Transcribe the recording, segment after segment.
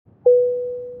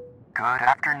Good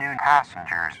afternoon,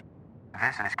 passengers.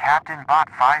 This is Captain Bot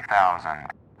 5000.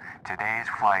 Today's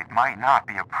flight might not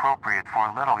be appropriate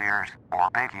for little ears or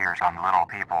big ears on little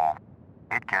people.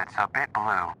 It gets a bit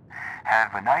blue.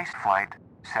 Have a nice flight,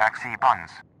 sexy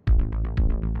buns.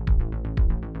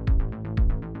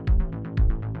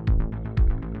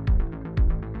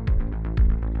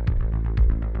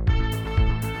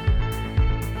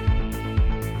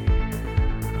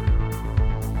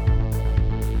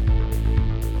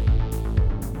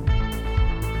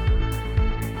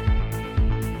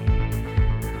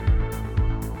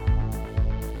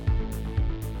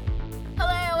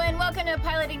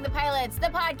 Piloting the Pilots, the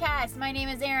podcast. My name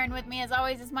is Erin. With me, as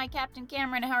always, is my Captain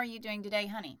Cameron. How are you doing today,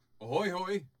 honey? Ahoy,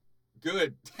 hoy.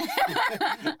 Good.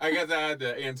 I guess I had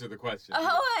to answer the question.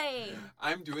 Ahoy!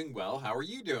 I'm doing well. How are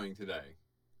you doing today?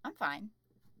 I'm fine.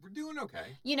 We're doing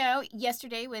okay. You know,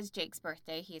 yesterday was Jake's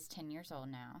birthday. He's 10 years old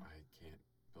now. I can't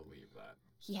believe that.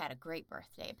 He had a great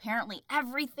birthday. Apparently,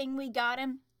 everything we got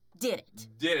him did it.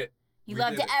 Did it. He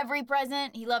loved every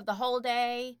present. He loved the whole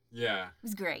day. Yeah. It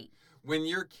was great. When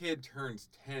your kid turns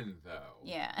 10, though,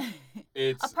 yeah,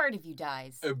 it's a part of you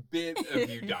dies. A bit of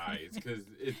you dies because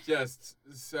it's just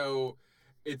so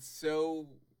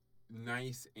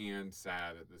nice and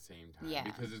sad at the same time. Yeah.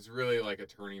 Because it's really like a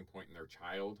turning point in their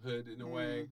childhood in a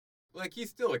way. Like,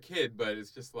 he's still a kid, but it's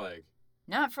just like...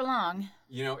 Not for long.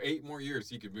 8 more years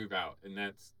he could move out, and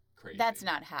that's crazy. That's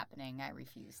not happening. I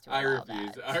refuse to allow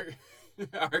that.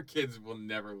 Our kids will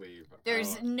never leave.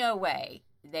 There's no way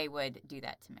they would do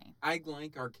that to me. I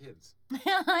like our kids.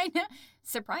 I know.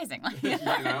 Surprisingly.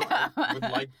 I would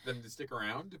like them to stick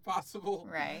around if possible.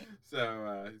 Right.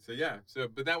 So yeah.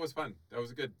 But that was fun. That was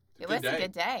a good It was a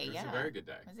good day. It was a very good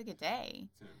day. It was a good day.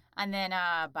 So, and then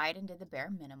Biden did the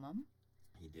bare minimum.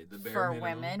 He did the bare for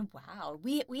minimum. Women. Wow.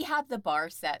 We have the bar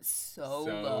set so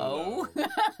low.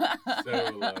 So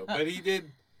low. But he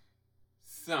did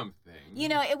something. You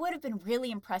know, it would have been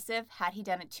really impressive had he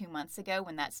done it 2 months ago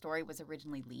when that story was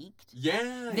originally leaked.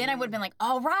 Yeah. Then I would have been like,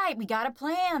 all right, we got a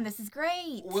plan. This is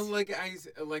great. Well, like I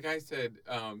said,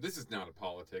 this is not a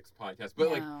politics podcast, but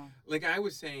no. like I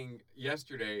was saying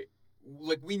yesterday,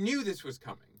 like we knew this was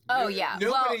coming. Oh, yeah.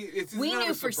 We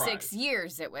knew for surprise. 6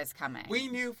 years it was coming. We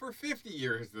knew for 50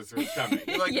 years this was coming.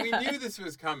 Like, yeah. We knew this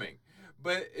was coming.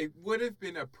 But it would have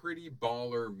been a pretty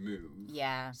baller move.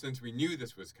 Yeah. Since we knew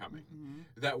this was coming. Mm-hmm.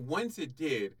 That once it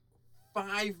did,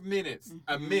 5 minutes,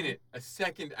 a minute, a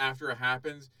second after it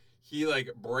happens, he,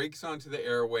 like, breaks onto the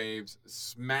airwaves,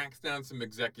 smacks down some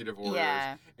executive orders,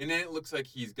 and then it looks like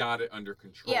he's got it under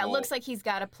control. Yeah, it looks like he's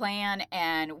got a plan,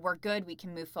 and we're good. We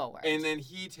can move forward. And then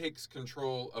he takes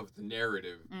control of the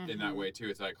narrative in that way, too.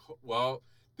 It's like, well,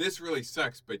 this really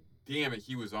sucks, but damn it,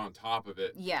 he was on top of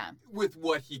it. Yeah. With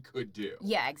what he could do.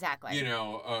 Yeah, exactly. You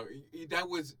know, that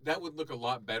would look a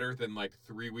lot better than, like,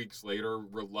 3 weeks later,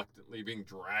 reluctantly being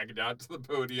dragged out to the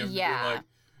podium. Yeah. To be like,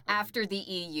 after the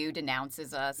EU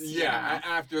denounces us. Yeah,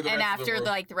 after the and rest after of the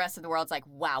world. the rest of the world's like,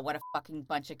 wow, what a fucking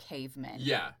bunch of cavemen.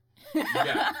 Yeah.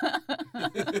 Yeah.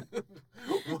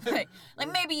 like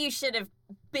maybe you should have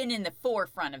been in the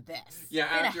forefront of this.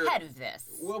 Yeah, been ahead of this.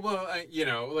 Well, you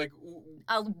know, like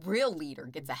a real leader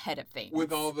gets ahead of things.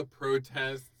 With all the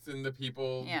protests and the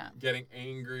people getting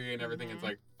angry and everything, it's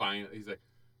like fine. He's like,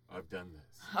 I've done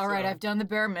this. All right, I've done the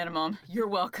bare minimum. You're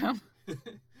welcome.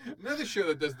 Another show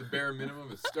that does the bare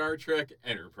minimum is Star Trek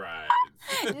Enterprise.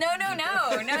 No,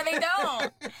 they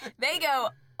don't. They go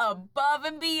above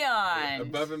and beyond.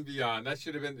 Above and beyond. That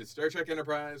should have been the Star Trek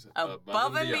Enterprise.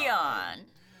 Above and beyond.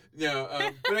 No,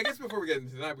 but I guess before we get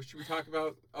into that, should we talk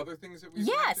about other things that we've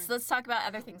been watching? Let's talk about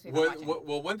other things we've been watching.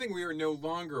 Well, one thing we are no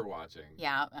longer watching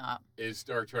is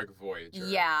Star Trek Voyager.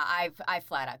 Yeah, I've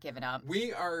flat out given up.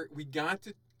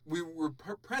 We were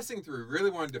pressing through. We really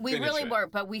wanted to finish it. We really were,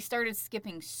 but we started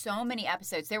skipping so many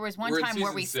episodes. There was one time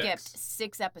where we skipped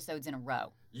 6 episodes in a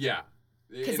row. Yeah.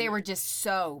 Because they were just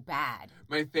so bad.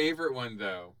 My favorite one,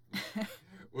 though,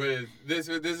 was this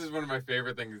is one of my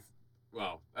favorite things.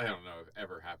 Well, I don't know if it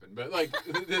ever happened, but like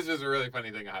this was a really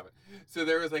funny thing that happened. So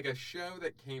there was like a show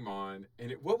that came on,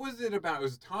 and what was it about? It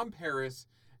was Tom Paris,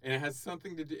 and it has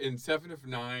something to do in 7 of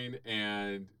 9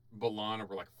 and B'Elanna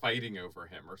were like fighting over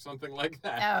him or something like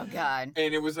that. Oh God!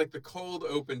 And it was like the cold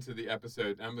open to the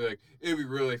episode. And I'm like, it'd be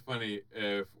really funny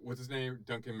if what's his name,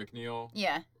 Duncan McNeil.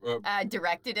 Yeah.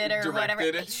 Directed it or whatever.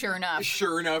 It. Sure enough.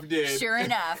 Sure enough, did. Sure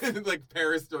enough. Like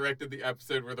Paris directed the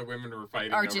episode where the women were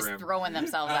fighting over him. Or just throwing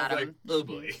themselves at him. Like, oh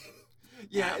boy.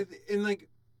 Yeah, and like.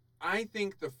 I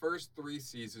think the first 3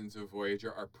 seasons of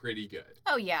Voyager are pretty good.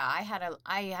 Oh yeah, I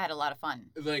had a lot of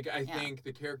fun. Like I think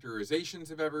the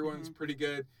characterizations of everyone's pretty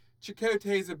good.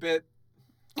 Chakotay's a bit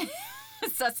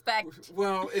suspect.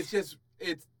 Well, it's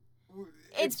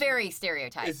Very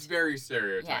stereotyped. It's very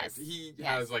stereotyped. Yes. He Yes.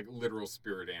 has like literal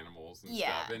spirit animals and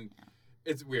Yeah. stuff, and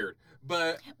it's weird.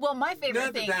 But Well, my favorite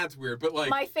not thing. that that's weird, but like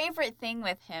My favorite thing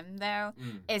with him, though,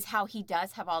 mm, is how he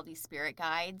does have all these spirit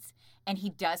guides, and he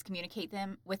does communicate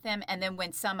with them. And then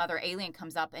when some other alien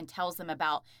comes up and tells them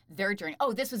about their journey,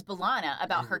 oh, this was B'Elanna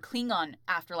about her Klingon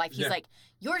afterlife. He's Yeah. like,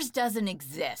 yours doesn't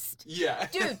exist, yeah,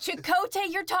 dude.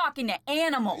 Chakotay, you're talking to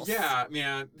animals. yeah,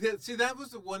 man. See, that was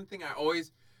the one thing I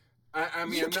always. I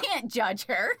mean, you can't judge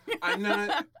her. I'm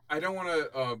not. I don't want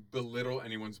to belittle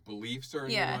anyone's beliefs or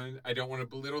Yeah. anyone. I don't want to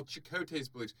belittle Chakotay's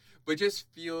beliefs, but it just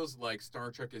feels like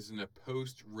Star Trek is in a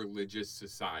post-religious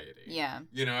society. Yeah.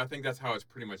 You know, I think that's how it's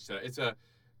pretty much set. It's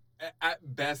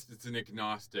at best, it's an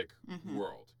agnostic Mhm.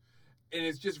 world, and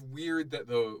it's just weird that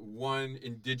the one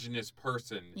indigenous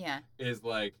person Yeah. is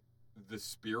like the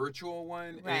spiritual one,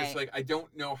 and it's Right. like I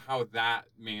don't know how that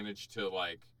managed to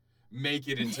like make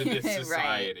it into this Right.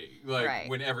 society, like Right.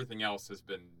 when everything else has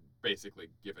been basically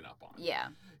given up on.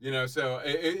 Yeah. You know, so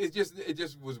it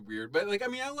just was weird. But like, I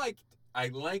mean, I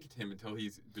liked him until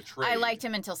he's betrayed. I liked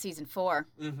him until season 4.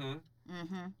 Mm-hmm.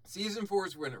 Mm-hmm. Season 4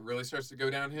 is when it really starts to go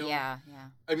downhill. Yeah. Yeah.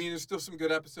 I mean, there's still some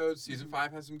good episodes. Season Mhm.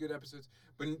 5 has some good episodes,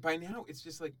 but by now it's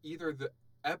just like either the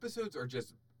episodes are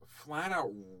just flat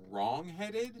out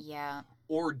wrong-headed Yeah.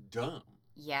 or dumb.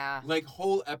 Yeah. Like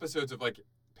whole episodes of like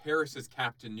Paris is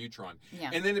Captain Neutron, Yeah.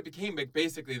 and then it became like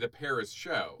basically the Paris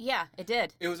show. Yeah. It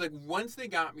did. It was like once they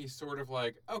got me sort of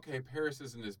like, okay, Paris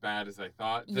isn't as bad as I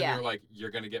thought. Then Yeah. they're like, you're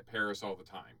gonna get Paris all the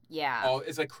time. Yeah.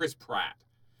 It's like Chris Pratt.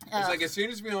 It's Ugh. like as soon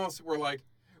as we all were like,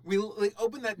 we like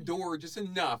opened that door just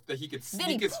enough that he could Then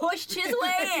sneak he pushed his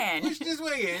way in. pushed his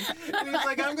way in, and he's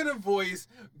like, I'm gonna voice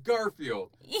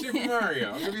Garfield, Super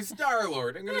Mario. I'm gonna be Star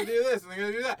Lord. I'm gonna do this. And I'm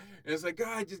gonna do that. And it's like,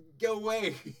 God, just go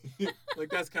away. Like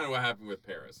that's kind of what happened with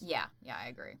Paris. Yeah. Yeah. I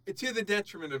agree. To the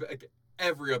detriment of like,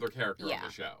 every other character Yeah. on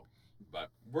the show. But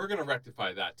we're gonna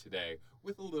rectify that today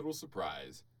with a little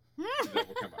surprise that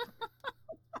will come up.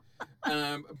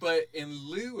 But in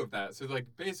lieu of that, so like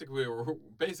basically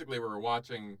we were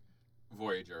watching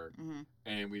Voyager, Mhm.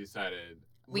 and we decided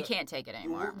We can't take it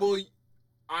anymore. Well,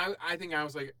 I think I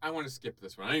was like, I want to skip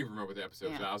this one. I don't even remember what the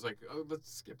episode was. Yeah. I was like, oh, let's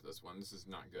skip this one. This is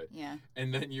not good. Yeah.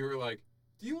 And then you were like,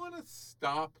 do you want to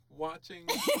stop watching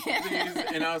these?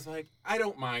 And I was like, I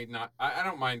don't mind I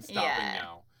don't mind stopping Yeah.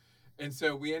 now. And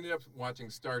so we ended up watching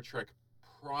Star Trek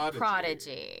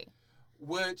Prodigy.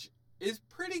 which is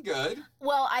pretty good.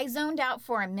 Well, I zoned out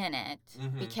for a minute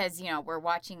Mhm. because, we're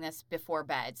watching this before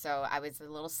bed, so I was a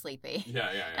little sleepy.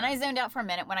 Yeah. And I zoned out for a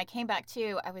minute. When I came back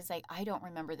to, I was like, I don't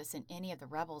remember this in any of the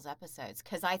Rebels episodes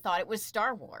because I thought it was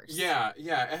Star Wars. Yeah.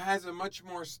 It has a much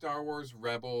more Star Wars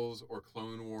Rebels or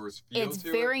Clone Wars feel It's to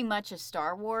it. very much a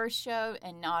Star Wars show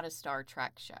and not a Star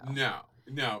Trek show. No.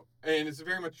 And it's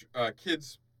very much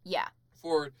kids Yeah.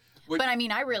 forward. Which But I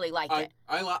mean, I really like it.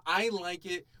 I like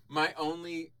it. My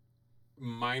only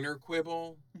minor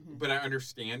quibble, Mhm. but I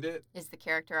understand it. Is the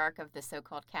character arc of the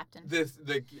so-called captain.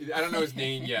 I don't know his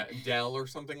name yet, Dell or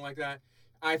something like that.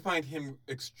 I find him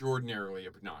extraordinarily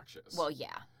obnoxious. Well,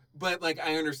 yeah. But like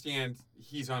I understand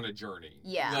he's on a journey.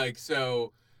 Yeah. Like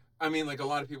so, I mean, like a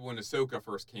lot of people when Ahsoka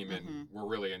first came in Mhm. were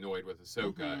really annoyed with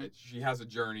Ahsoka. Mhm. She has a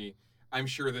journey. I'm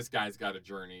sure this guy's got a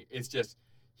journey. It's just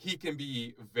he can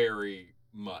be very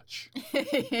much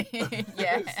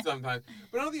Yeah. sometimes,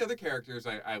 but all the other characters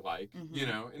I like,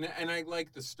 Mhm. and I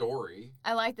like the story.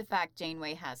 I like the fact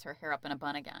Janeway has her hair up in a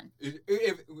bun again.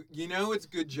 If it's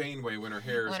good Janeway when her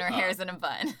hair's When her up. hair's in a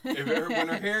bun. When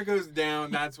her hair goes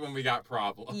down, that's when we got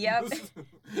problems. Yep.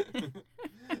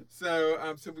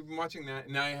 So we've been watching that,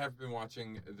 and I have been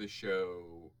watching the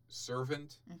show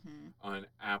Servant hmm on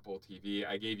Apple TV.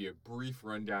 I gave you a brief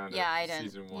rundown Yeah, I of didn't.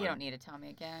 season 1. You don't need to tell me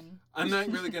again. I'm not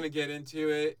really going to get into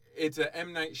it. It's a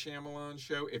M. Night Shyamalan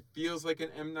show. It feels like an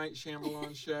M. Night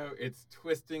Shyamalan show. It's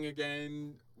twisting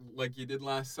again like you did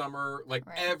last summer. Like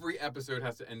Right. every episode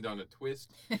has to end on a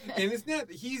twist. And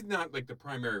he's not like the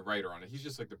primary writer on it. He's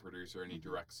just like the producer, and he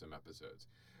directs some episodes.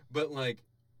 But like,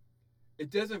 it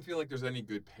doesn't feel like there's any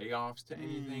good payoffs to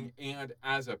anything. And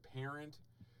as a parent,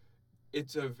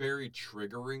 it's a very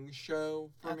triggering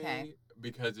show for Okay. me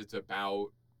because it's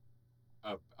about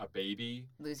a baby.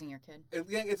 Losing your kid.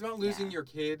 It's about losing Yeah. your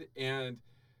kid, and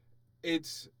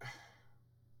it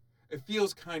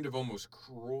feels kind of almost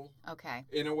cruel Okay.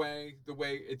 in a way. The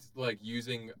way it's like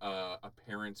using a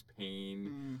parent's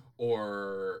pain, Mm.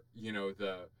 or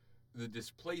the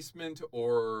displacement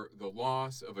or the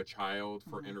loss of a child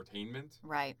for Mhm. entertainment.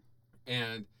 Right.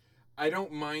 And I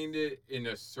don't mind it in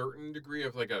a certain degree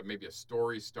of like maybe a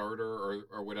story starter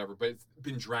or whatever, but it's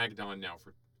been dragged on now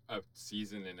for a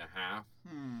season and a half,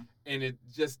 Hmm. and it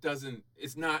just doesn't.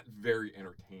 It's not very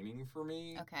entertaining for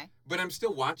me. Okay. But I'm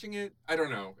still watching it. I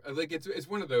don't know. Like it's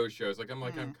one of those shows. Like I'm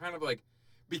kind of like,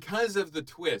 because of the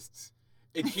twists,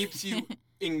 it keeps you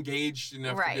engaged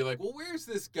enough to be Right. like, well, where's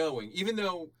this going? Even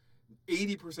though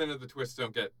 80% of the twists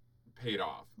don't get paid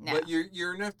off, No. but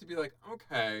you're enough to be like,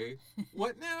 okay,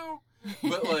 what now?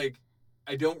 But like,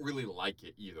 I don't really like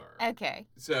it either. Okay.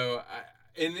 So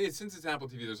since it's Apple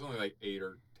TV, there's only like 8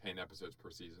 or 10 episodes per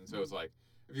season. So it's like,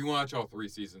 if you watch all 3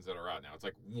 seasons that are out now, it's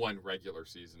like one regular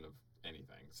season of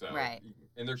anything. So Right.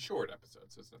 And they're short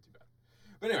episodes, so it's not too bad.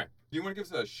 But anyway, do you want to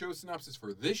give us a show synopsis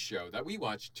for this show that we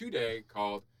watched today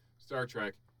called Star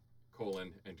Trek: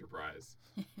 Enterprise?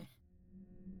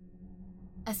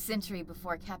 A century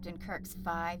before Captain Kirk's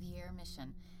 5-year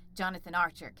mission, Jonathan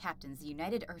Archer captains the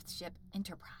United Earth ship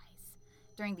Enterprise.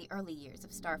 During the early years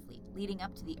of Starfleet, leading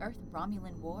up to the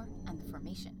Earth-Romulan War and the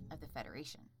formation of the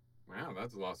Federation. Wow,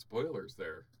 that's a lot of spoilers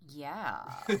there. Yeah.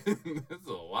 That's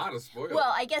a lot of spoilers.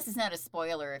 Well, I guess it's not a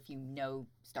spoiler if you know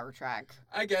Star Trek.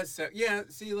 I guess so. Yeah,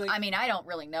 see, like... I mean, I don't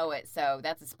really know it, so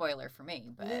that's a spoiler for me,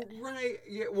 but... Well, right.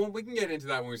 Yeah, well, we can get into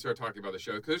that when we start talking about the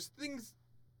show, because there's things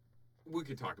we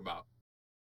could talk about.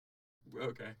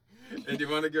 Okay. And do you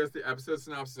want to give us the episode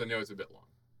synopsis? I know it's a bit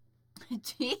long.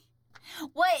 Gee,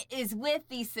 what is with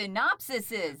these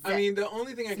synopsises? I mean, the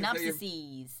only thing I can say...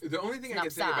 Synopsises. The only thing I can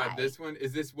say about Synopsi. this one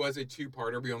is this was a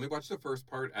 2-parter. We only watched the first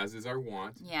part, as is our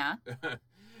want. Yeah.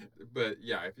 But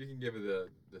yeah, if you can give it the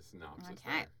synopsis, Okay.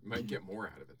 there, you might get more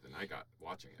out of it than I got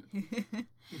watching it.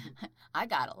 I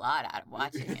got a lot out of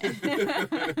watching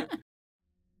it.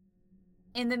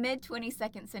 In the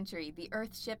mid-22nd century, the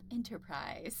Earth ship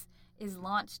Enterprise is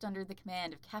launched under the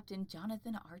command of Captain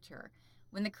Jonathan Archer.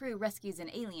 When the crew rescues an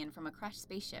alien from a crashed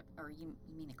spaceship, or you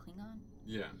mean a Klingon?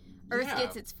 Yeah. Earth Yeah,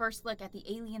 gets its first look at the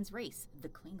alien's race, the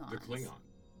Klingons. the Klingon.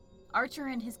 Archer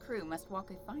and his crew must walk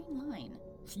a fine line.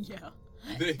 Yeah.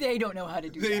 They- They don't know how to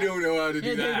do that. They don't know how to do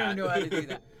They that. don't know how to do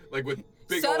that. Like with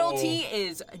big Subtlety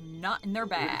is not in their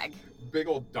bag. big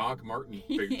old Doc Martin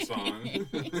boots on.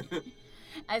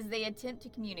 As they attempt to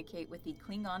communicate with the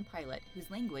Klingon pilot, whose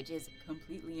language is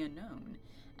completely unknown,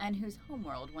 and whose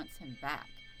homeworld wants him back.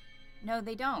 No,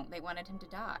 they don't. They wanted him to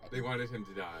die. They wanted him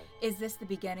to die. Is this the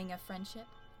beginning of friendship?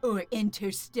 Or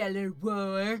interstellar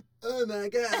war? Oh my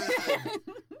god.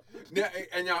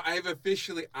 Now I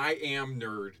am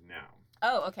nerd now.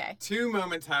 Oh, okay. 2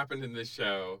 moments happened in this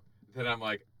show that I'm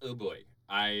like, oh boy,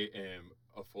 I am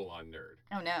a full-on nerd.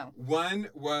 Oh, no. One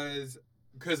was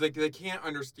because like they can't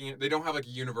understand. They don't have like a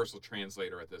universal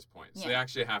translator at this point, so they Yeah.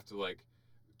 actually have to like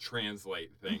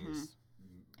translate things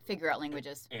Figure out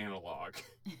languages. analog.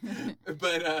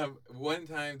 But one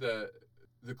time the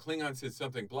Klingon said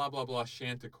something blah blah blah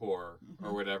Shantikor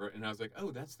or whatever, and I was like,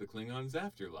 oh, that's the Klingons'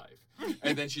 afterlife.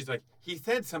 And then she's like, he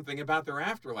said something about their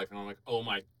afterlife, and I'm like, oh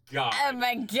my god. Oh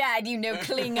my god, you know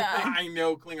Klingon. I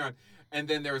know Klingon. And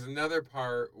then there was another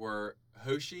part where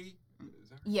Hoshi, is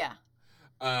that her? Yeah.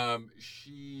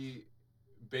 She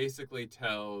basically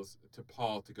tells to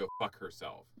Paul to go fuck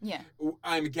herself. Yeah.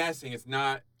 I'm guessing it's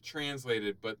not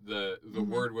translated, but the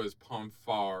word was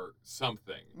pomfar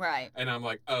something. Right. And I'm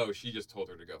like, oh, she just told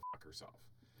her to go fuck herself.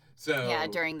 So Yeah,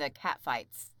 during the cat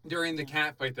fights. during the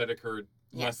cat fight that occurred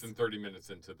less Yes. than 30 minutes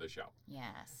into the show.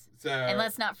 Yes. So And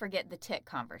let's not forget the tit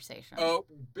conversation. oh,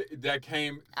 that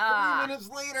came 3 Ah. minutes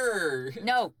later.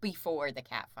 No, before the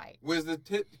cat fight. Was the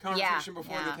tit conversation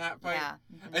before the cat fight? Yeah.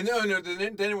 And no,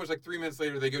 then it was like 3 minutes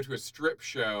later. They go to a strip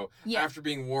show Yeah. after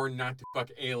being warned not to fuck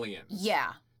aliens.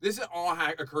 Yeah. This all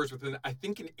occurs within, I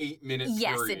think, an 8-minute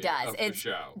Yes, period it does. of the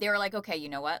show. They were like, okay, you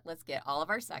know what? Let's get all of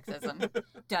our sexism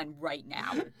done right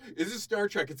now. This is Star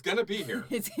Trek. It's gonna be here.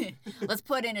 Let's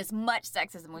put in as much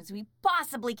sexism as we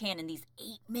possibly can in these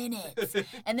 8 minutes.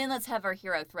 And then let's have our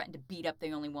hero threaten to beat up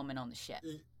the only woman on the ship.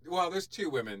 Well, there's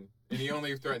 2 women, and he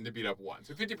only threatened to beat up 1.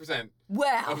 So 50%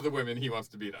 Wow. of the women he wants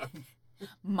to beat up.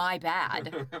 My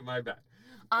bad. My bad.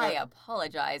 I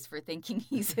apologize for thinking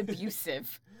he's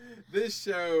abusive. This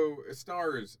show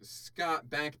stars Scott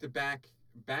Back-to-Back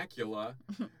Bakula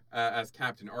as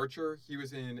Captain Archer. He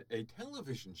was in a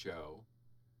television show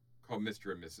called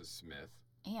Mr. and Mrs. Smith.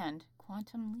 And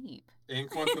Quantum Leap. And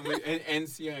Quantum Leap and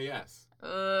NCIS.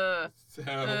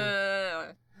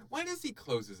 So, why does he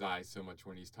close his eyes so much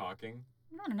when he's talking?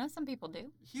 I don't know. Some people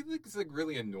do. He looks like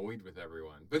really annoyed with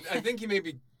everyone. But I think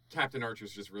Captain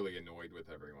Archer's just really annoyed with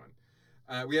everyone.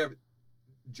 We have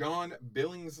John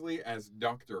Billingsley as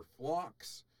Dr.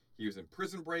 Phlox. He was in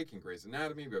Prison Break and Grey's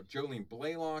Anatomy. We have Jolene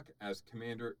Blaylock as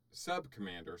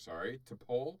Sub-Commander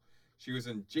T'Pol. She was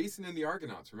in Jason and the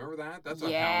Argonauts. Remember that? That's a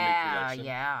Halmy Yeah, production.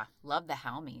 yeah. Love the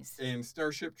Halmies. In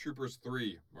Starship Troopers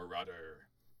 3, Marauder.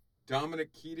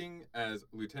 Dominic Keating as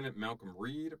Lieutenant Malcolm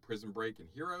Reed, Prison Break and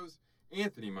Heroes.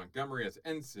 Anthony Montgomery as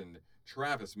Ensign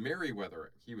Travis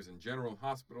Merriweather. He was in General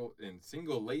Hospital in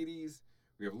Single Ladies.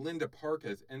 We have Linda Park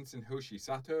as Ensign Hoshi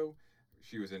Sato.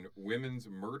 She was in Women's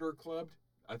Murder Club.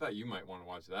 I thought you might want to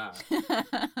watch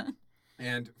that.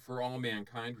 And For All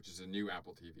Mankind, which is a new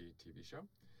Apple TV show.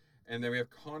 And then we have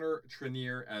Connor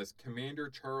Trenier as Commander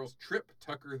Charles Trip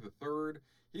Tucker III.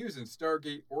 He was in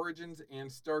Stargate Origins and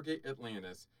Stargate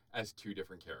Atlantis as 2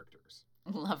 different characters.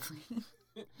 Lovely.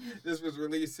 This was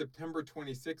released September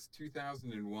 26,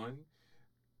 2001,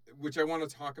 which I want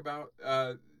to talk about.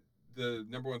 The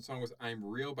number 1 song was I'm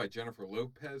Real by Jennifer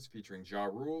Lopez featuring Ja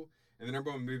Rule. And the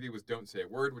number 1 movie was Don't Say a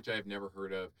Word, which I have never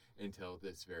heard of until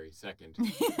this very second.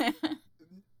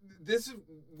 This is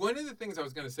one of the things I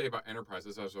was going to say about Enterprise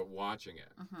as I was watching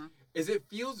it, is it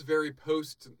feels very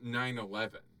post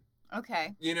 9/11.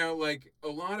 Okay. You know, like a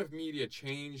lot of media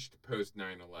changed post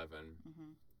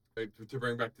 9/11 to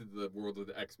bring back to the world of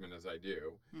the X-Men as I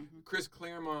do. Chris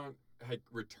Claremont had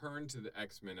returned to the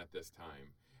X-Men at this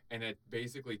time and it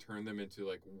basically turned them into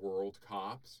like world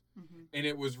cops. And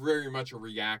it was very much a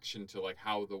reaction to like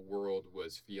how the world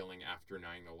was feeling after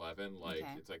 9/11. Like,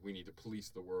 it's like we need to police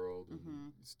the world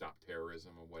and stop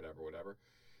terrorism or whatever.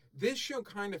 This show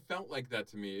kind of felt like that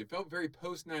to me. It felt very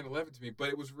post 9/11 to me, but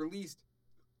it was released,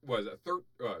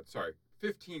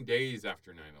 15 days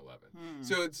after 9/11.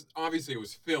 So it's obviously it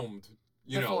was filmed,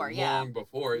 long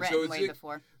before. Written way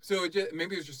before. So it just,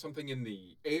 maybe it was just something in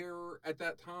the air at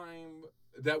that time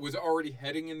that was already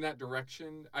heading in that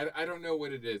direction. I don't know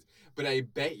what it is, but I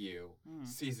bet you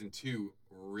season 2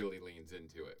 really leans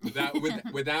into it without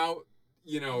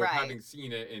having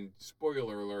seen it. And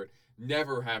spoiler alert,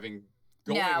 never having.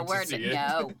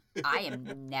 I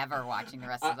am never watching the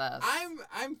rest of those.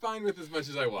 I'm fine with as much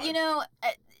as I watch.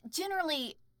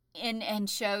 Generally in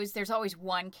shows, there's always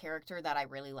one character that I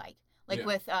really like. Like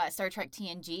with Star Trek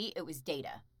TNG, it was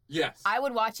Data. Yes. I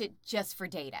would watch it just for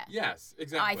Data. Yes,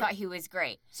 exactly. I thought he was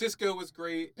great. Cisco was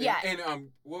great. Yeah.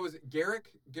 And what was it?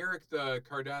 Garrick the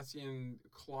Cardassian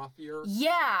clothier?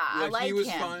 Yeah, I like him. He was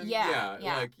fun.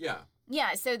 Yeah.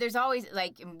 Yeah, so there's always,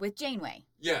 like, with Janeway.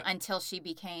 Yeah. Until she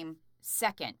became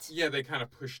second. Yeah, they kind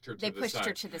of pushed her to the side. They pushed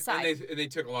her to the side. And they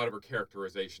took a lot of her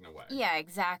characterization away. Yeah,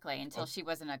 exactly, until she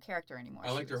wasn't a character anymore.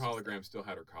 I liked her hologram still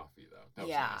had her coffee, though. That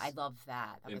was nice. I loved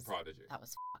that. In Prodigy. That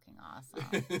was fucking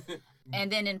awesome.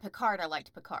 And then in Picard, I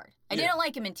liked Picard. I didn't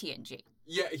like him in TNG.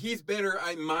 Yeah, he's better.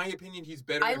 In my opinion, he's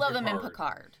better. I love him in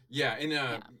Picard. Yeah, and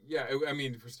I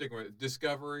mean, for sticking with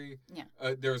Discovery,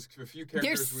 there's a few characters.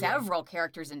 There's several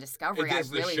characters in Discovery I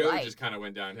really the show like. just kind of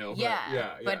went downhill.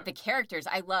 Yeah, but the characters,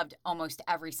 I loved almost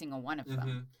every single one of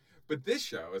them. But this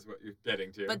show is what you're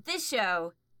getting to. But this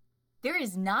show, there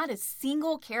is not a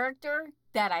single character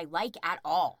that I like at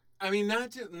all. I mean,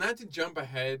 not to jump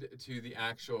ahead to the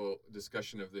actual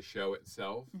discussion of the show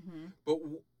itself, but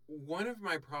one of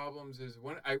my problems is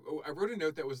I wrote a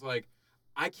note that was like,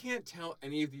 I can't tell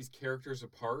any of these characters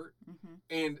apart,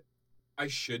 and I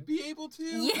should be able to.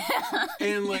 Yeah.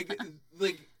 And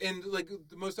the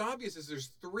most obvious is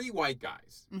there's 3 white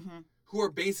guys who are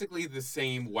basically the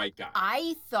same white guy.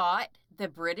 I thought the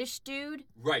British dude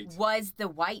was the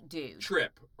white dude.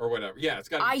 Trip or whatever. Yeah, it's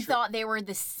got to be Trip. Thought they were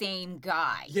the same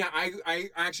guy. Yeah, I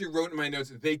actually wrote in my notes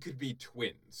that they could be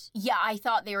twins. Yeah, I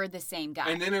thought they were the same guy.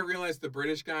 And then I realized the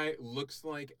British guy looks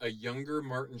like a younger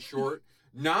Martin Short.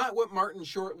 Not what Martin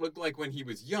Short looked like when he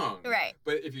was young. Right.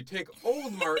 But if you take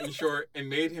old Martin Short and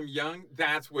made him young,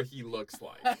 that's what he looks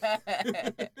like.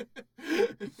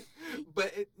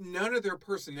 But none of their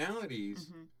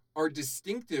personalities are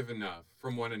distinctive enough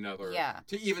from one another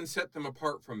to even set them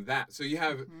apart from that. So you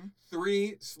have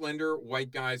 3 slender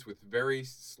white guys with very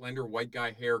slender white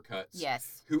guy haircuts.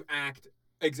 Yes. Who act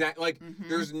exactly like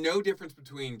there's no difference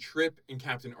between Trip and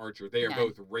Captain Archer. They are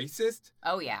both racist.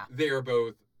 Oh yeah. They are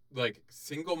both like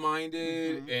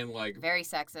single-minded and like very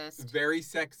sexist.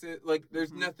 Like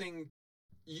there's nothing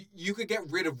you could get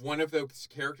rid of one of those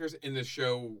characters in the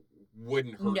show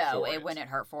wouldn't hurt. No, it wouldn't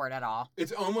hurt for it at all.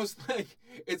 It's almost like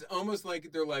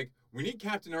they're like, we need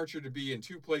Captain Archer to be in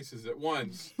 2 places at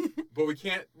once, but we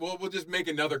can't. Well, we'll just make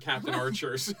another Captain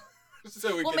Archer.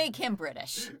 So we'll make him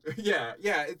British. Yeah.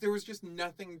 There was just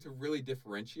nothing to really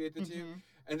differentiate the two.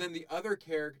 And then the other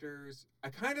characters, I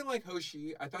kind of like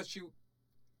Hoshi. I thought she.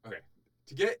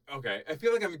 I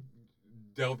feel like I'm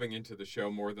delving into the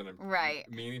show more than I'm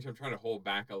meaning to. I'm trying to hold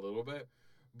back a little bit,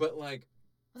 but like.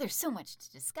 Well, there's so much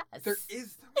to discuss. There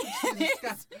is so much to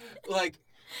discuss. Like,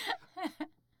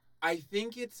 I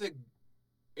think it's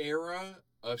era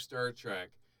of Star Trek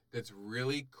that's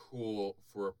really cool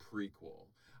for a prequel.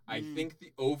 I think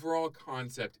the overall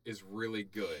concept is really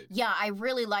good. Yeah, I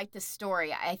really liked the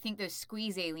story. I think those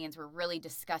squeeze aliens were really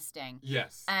disgusting.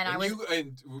 Yes. And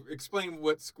and explain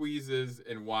what Squeeze is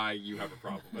and why you have a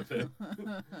problem with it.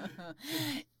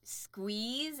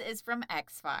 Squeeze is from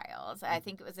X-Files. I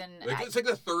think it was in... It's like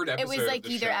the third episode. It was like of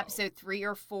the either show. episode 3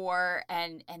 or 4,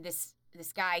 and this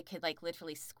guy could like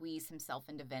literally squeeze himself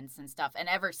into vents and stuff. And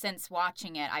ever since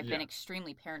watching it, I've been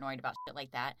extremely paranoid about shit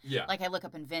like that. Yeah. Like I look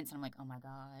up in vents and I'm like, oh my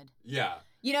God. Yeah.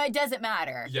 You know, it doesn't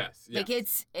matter. Yes. Like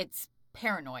it's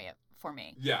paranoia for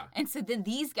me. Yeah. And so then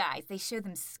these guys, they show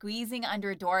them squeezing under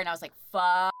a door, and I was like,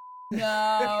 fuck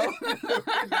no.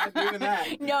 We're not doing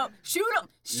that. No, shoot them.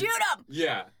 Shoot them.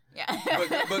 Yeah.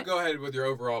 Yeah. but go ahead with your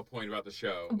overall point about the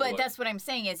show. But that's what I'm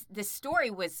saying is the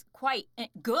story was quite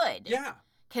good. Yeah.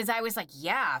 Because I was like,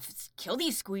 yeah, kill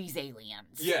these squeeze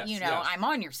aliens. Yes, You know, yes. I'm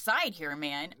on your side here,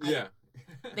 man. Yeah.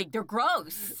 Like, they're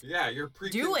gross. Yeah,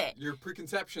 Do it. Your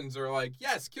preconceptions are like,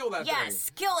 yes, kill that thing. Yes,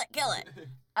 kill it.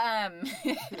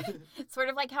 Sort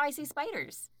of like how I see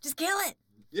spiders. Just kill it.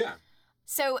 Yeah.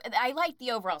 So I liked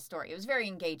the overall story. It was very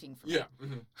engaging for me. Yeah.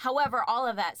 Mm-hmm. However, all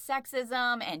of that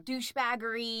sexism and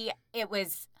douchebaggery, it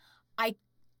was...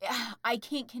 I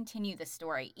can't continue the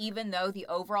story, even though the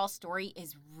overall story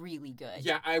is really good.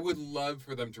 Yeah, I would love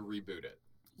for them to reboot it.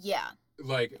 Yeah.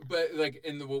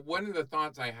 One of the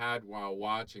thoughts I had while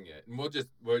watching it, and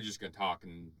we're just gonna talk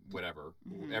and whatever,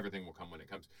 everything will come when it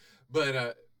comes.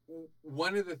 But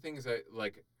one of the things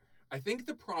I think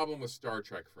the problem with Star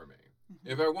Trek for me,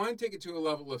 if I want to take it to a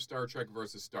level of Star Trek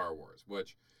versus Star Wars,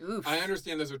 which Oof. I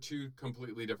understand those are two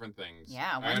completely different things.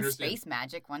 Yeah, one's space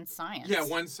magic, one's science. Yeah,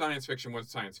 one's science fiction,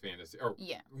 one's science fantasy, or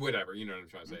whatever, you know what I'm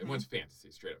trying to say. One's fantasy,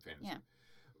 straight up fantasy. Yeah.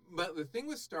 But the thing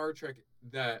with Star Trek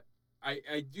that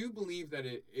I do believe that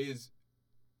it is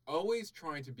always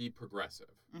trying to be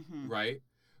progressive, right?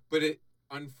 But it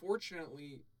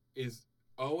unfortunately is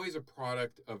always a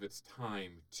product of its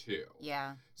time too.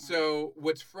 Yeah. So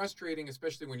what's frustrating,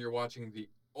 especially when you're watching the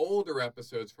older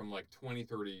episodes from like 20,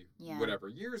 30, whatever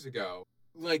years ago,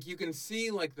 like you can see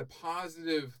like the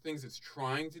positive things it's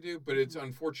trying to do, but it's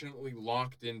unfortunately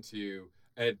locked into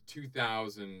a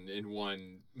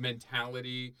 2001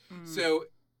 mentality. So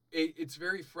it's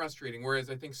very frustrating. Whereas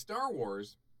I think Star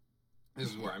Wars, this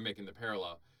is where I'm making the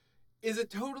parallel, is a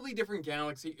totally different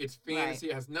galaxy. It's fantasy.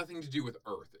 It has nothing to do with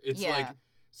Earth. It's like,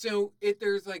 so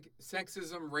there's like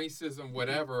sexism, racism,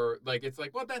 whatever. Like, it's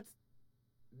like, well, that's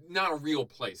not a real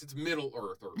place. It's Middle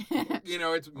Earth or, you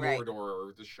know, it's Mordor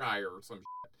or the Shire or some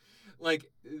shit. Like,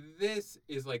 this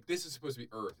is supposed to be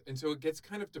Earth. And so it gets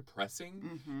kind of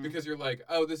depressing because you're like,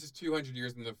 oh, this is 200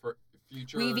 years in the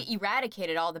future. We've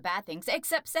eradicated all the bad things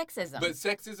except sexism. But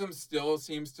sexism still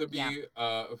seems to be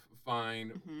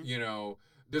fine. You know,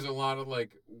 there's a lot of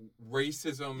like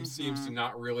racism seems to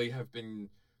not really have been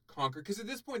conquered. Because at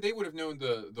this point, they would have known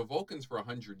the Vulcans for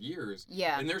 100 years.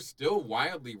 Yeah. And they're still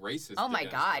wildly racist. Oh my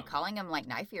God, them. calling them like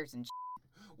knife ears and shit.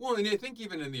 Well, and I think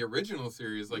even in the original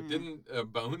series, like, didn't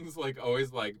Bones like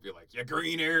always like be like, "You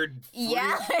green-haired freak,"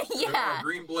 or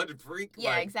green-blooded freak?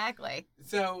 Yeah, like, exactly.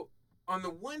 So on the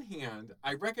one hand,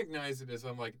 I recognize it as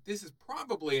I'm like, this is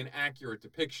probably an accurate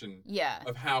depiction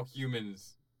of how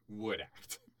humans would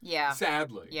act. Yeah.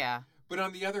 Sadly. Yeah. But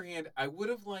on the other hand, I would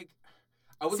have like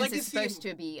Since to it's see supposed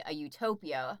to be a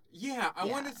utopia. Yeah, I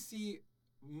want to see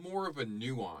more of a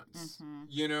nuance.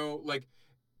 You know, like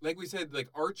we said, like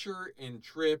Archer and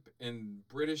Trip and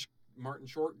British Martin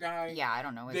Short guy. Yeah, I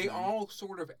don't know. They all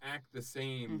sort of act the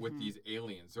same with these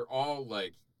aliens. They're all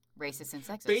like racist and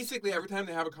sexist. Basically, every time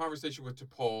they have a conversation with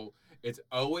T'Pol, it's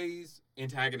always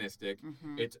antagonistic.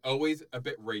 It's always a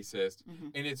bit racist,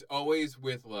 and it's always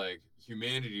with like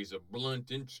humanity's a blunt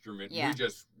instrument. We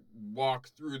just walk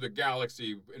through the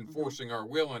galaxy enforcing our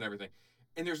will on everything.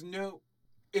 And there's no.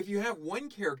 If you have one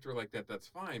character like that, that's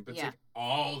fine. But it's like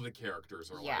all the characters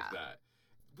are like that.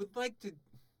 Would like to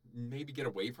maybe get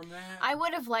away from that. I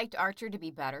would have liked Archer to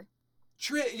be better.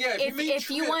 If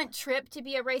you want Trip to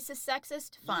be a racist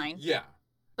sexist, fine. Yeah.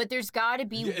 But there's got to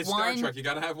be it's one. Star Trek. You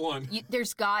got to have one.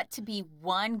 There's got to be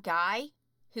one guy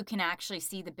who can actually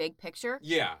see the big picture.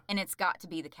 Yeah. And it's got to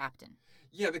be the captain.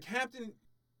 Yeah, the captain,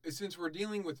 since we're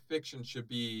dealing with fiction, should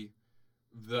be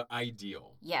the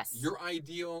ideal. Yes. Your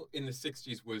ideal in the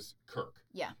 60s was Kirk.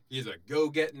 Yeah. He's a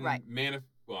go-getting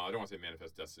well, I don't want to say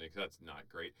manifest destiny because that's not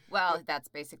great. Well, that's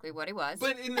basically what he was.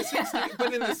 But in the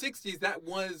 60s, that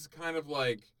was kind of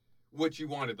like what you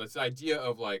wanted. This idea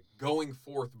of like going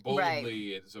forth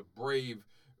boldly as a brave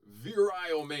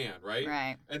virile man, right?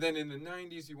 Right. And then in the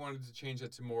 90s, you wanted to change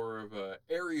that to more of a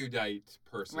erudite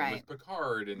person Right. with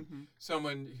Picard and Mhm.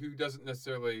 someone who doesn't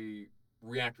necessarily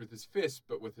react with his fist,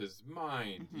 but with his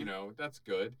mind. Mhm. You know, that's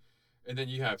good. And then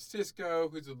you have Cisco,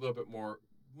 who's a little bit more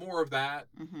of that,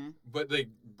 Mhm. but they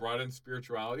brought in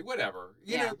spirituality, whatever.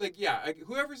 You Yeah. know, like,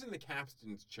 whoever's in the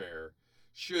captain's chair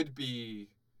should be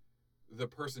the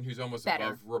person who's almost Better.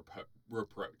 above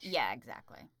reproach. Yeah,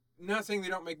 exactly. Not saying they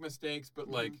don't make mistakes, but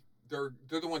like they're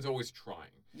the ones always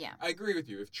trying. Yeah. I agree with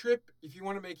you. If you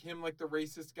want to make him like the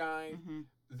racist guy, Mhm.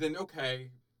 then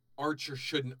okay, Archer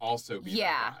shouldn't also be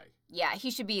Yeah. that guy. Yeah,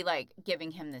 he should be like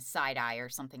giving him the side eye or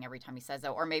something every time he says that,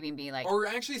 or maybe be like, Or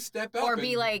actually step up or and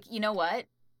be like, you know what?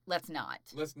 Let's not.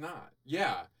 let's not.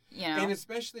 Yeah. You know. And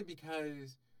especially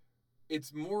because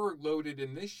it's more loaded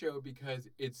in this show because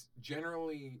it's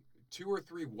generally 2 or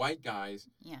 3 white guys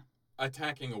Yeah.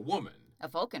 attacking a woman. A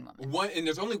Vulcan woman. And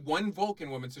there's only one Vulcan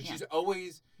woman, so Yeah. she's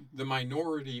always the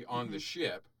minority on the Mhm.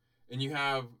 ship. And you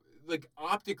have like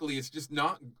optically it's just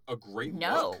not a great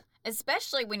No. look.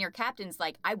 Especially when your captain's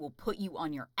like, I will put you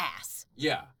on your ass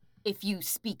Yeah. if you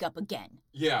speak up again.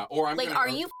 Yeah. Or I'm Like, gonna, are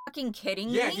you fucking kidding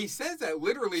me? Yeah, he says that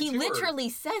literally He to her. literally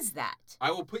says that. I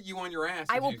will put you on your ass.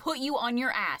 I if will you- put you on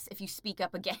your ass if you speak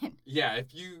up again. Yeah,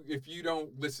 if you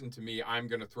don't listen to me, I'm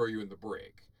gonna throw you in the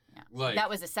brig. Yeah. Like That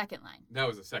was the second line. that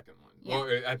was the second one. Yeah.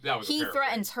 Well, that was a He paraphrase.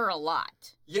 threatens her a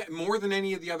lot. Yeah, more than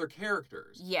any of the other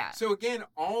characters. Yeah. So again,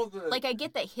 all the Like, I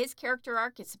get that his character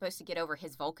arc is supposed to get over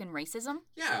his Vulcan racism.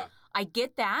 yeah. I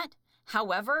get that.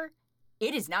 However,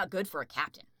 it is not good for a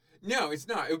captain. No, it's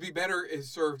not. It would be better if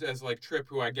served as like Trip,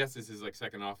 who I guess is his like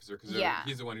second officer, because Yeah.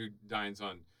 he's the one who dines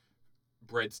on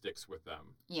breadsticks with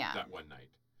them Yeah. that one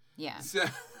night. Yeah. So,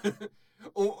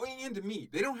 and to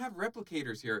meet, they don't have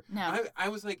replicators here. No. I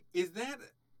was like, is that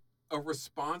a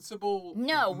responsible?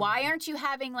 No, why aren't you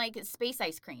having like space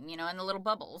ice cream, you know, in the little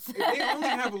bubbles? They only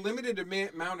have a limited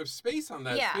amount of space on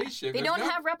that yeah, spaceship. they There's don't no-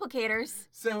 have replicators.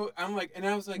 So I'm like, and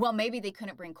I was like, Well, maybe they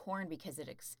couldn't bring corn because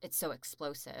it's so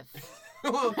explosive.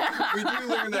 well, we do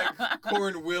learn that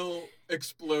corn will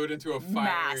explode into a fire.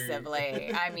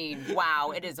 Massively. I mean,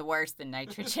 wow, it is worse than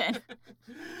nitrogen.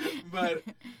 But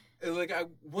like,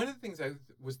 one of the things I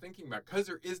was thinking about, because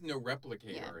there is no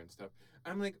replicator Yeah. and stuff,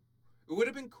 I'm like, it would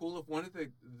have been cool if one of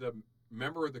the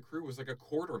member of the crew was like a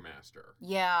quartermaster.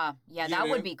 Yeah, You that know?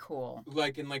 would be cool.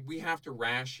 Like, and like we have to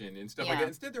ration and stuff like Yeah. that.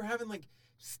 Instead, they're having like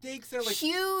steaks that are like,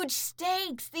 Huge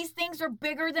steaks. These things are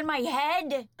bigger than my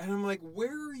head. and I'm like,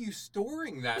 where are you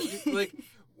storing that? Like,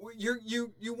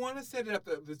 you want to set it up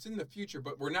that's in the future,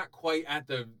 but we're not quite at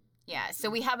the Yeah, so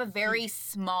we have a very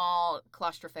small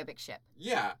claustrophobic ship.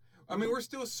 yeah. I mean, we're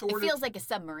still sort It of. feels like a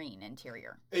submarine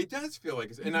interior. It does feel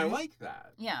like, and I Mhm. like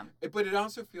that. Yeah. But it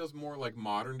also feels more like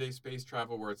modern day space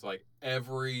travel, where it's like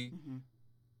every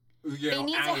They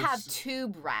need to have ounce-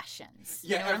 tube rations.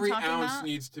 Yeah, you know what every I'm talking ounce about?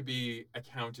 needs to be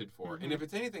accounted for. And Mhm. if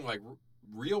it's anything like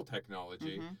real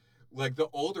technology, Mhm. like the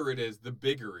older it is, the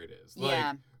bigger it is. Like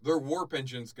Yeah. their warp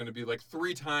engine's going to be like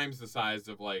 3 times the size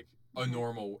of like a Mhm.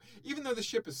 normal. Even though the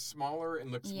ship is smaller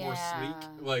and looks more Yeah.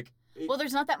 sleek, like Well,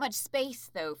 there's not that much space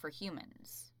though for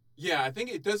humans. yeah, I think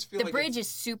it does feel The like bridge is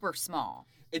super small.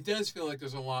 it does feel like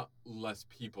there's a lot less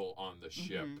people on the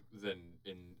ship Mhm. than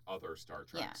in other Star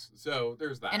Yeah. Treks. So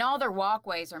there's that. And all their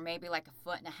walkways are maybe like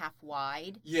 1.5 feet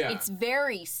wide. Yeah. It's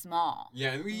very small.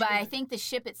 yeah, and we But I think the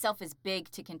ship itself is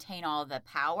big to contain all the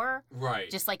power,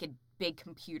 right. just like a big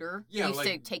computer Yeah, used to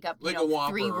like- take up, like you know, a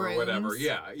Whopper 3 rooms. or whatever.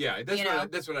 Yeah, yeah. That's you what know?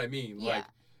 that's what I mean. Yeah. Like,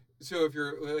 so if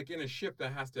you're like in a ship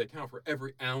that has to account for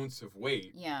every ounce of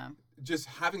weight, Yeah. just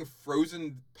having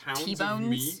frozen pounds of T-bones?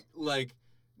 meat, like,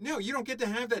 no, you don't get to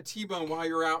have that T-bone while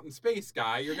you're out in space,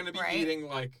 guy. You're gonna be Right. eating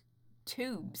like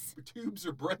Tubes. tubes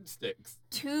or breadsticks.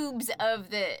 Tubes of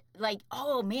the, like,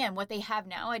 oh man, what they have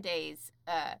nowadays,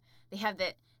 they have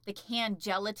the canned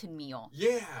gelatin meal.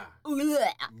 Yeah, Ugh.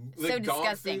 like So dog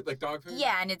disgusting. food, like dog food.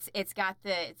 Yeah, and it's got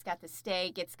the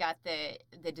steak, it's got the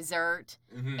dessert,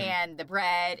 Mhm. and the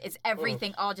bread. It's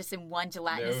everything all just in one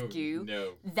gelatinous no, goo.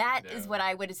 No. That is no. what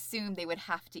I would assume they would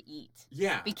have to eat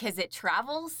Yeah. because it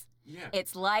travels, Yeah.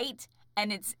 it's light,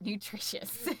 and it's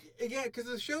nutritious. Yeah, because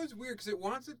the show's weird because it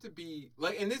wants it to be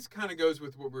like, and this kind of goes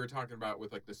with what we were talking about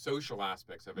with like the social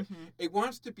aspects of it. Mhm. It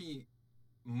wants to be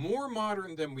more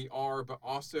modern than we are, but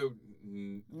also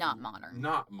Not modern.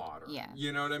 Not modern. Yeah.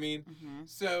 You know what I mean? Mhm.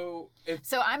 So if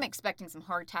So I'm expecting some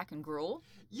hardtack and gruel.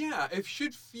 yeah, it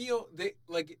should feel they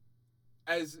like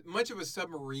as much of a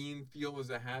submarine feel as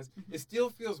it has, Mhm. it still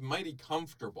feels mighty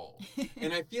comfortable.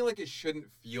 And I feel like it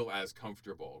shouldn't feel as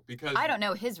comfortable because I don't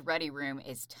know. His ready room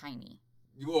is tiny.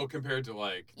 Well, compared to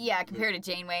like. Yeah, compared to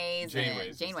Janeway's.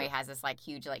 Janeway's Janeway stuff. has this like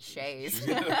huge like chaise.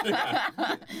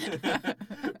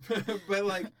 But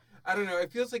like, I don't know.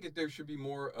 It feels like there should be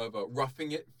more of a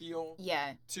roughing it feel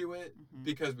Yeah. to it Mhm.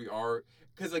 because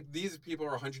like these people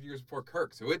are 100 years before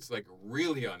Kirk, so it's like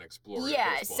really unexplored.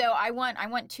 Yeah. at this point. So I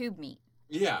want tube meat.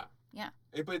 Yeah. Yeah.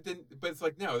 But it's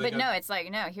like no. But no, it's like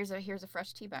no. Here's a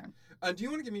fresh T-bone. Do you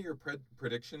want to give me your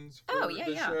predictions for Oh, yeah,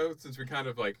 the yeah. show since we kind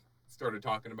of like started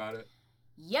talking about it?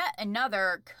 Yet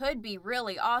another could be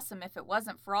really awesome if it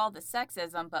wasn't for all the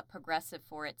sexism, but progressive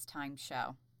for its time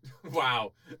show.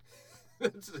 Wow.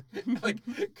 That's like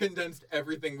condensed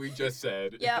everything we just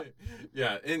said. Yep.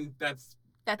 Yeah, and that's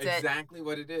That's exactly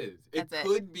what it is. That's it.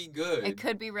 Could be good. it. It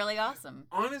could be really awesome.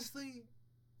 Honestly,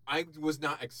 I was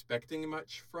not expecting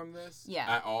much from this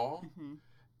at all. hmm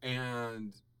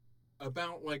And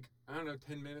about like, I don't know,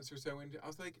 10 minutes or so into I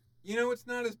was like, it's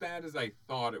not as bad as I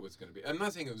thought it was going to be. I'm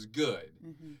not saying it was good,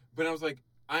 hmm but I was like,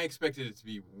 I expected it to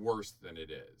be worse than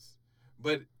it is.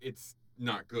 But it's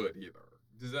not good either.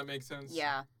 Does that make sense?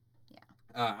 Yeah.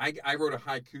 I wrote a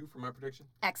haiku for my prediction.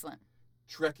 Excellent.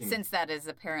 Trekking. Since that is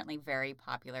apparently very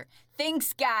popular.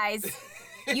 Thanks, guys.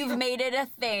 You've made it a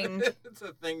thing. It's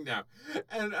a thing now.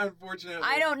 And unfortunately...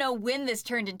 I don't know when this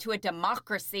turned into a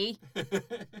democracy.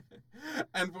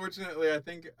 Unfortunately, I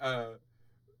think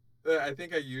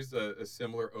I used a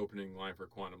similar opening line for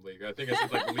Quantum League. I think I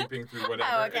said like leaping through whatever,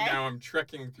 Oh, okay. and now I'm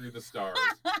trekking through the stars.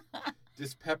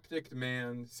 Dyspeptic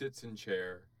man sits in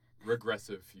chair,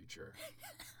 regressive future.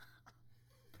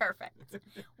 Perfect.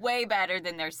 Way better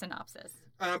than their synopsis.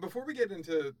 Before we get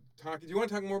into talking, do you want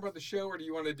to talk more about the show, or do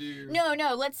you want to do?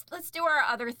 No, let's do our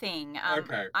other thing.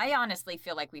 Okay. I honestly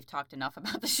feel like we've talked enough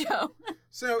about the show.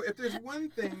 So, if there's one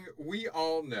thing we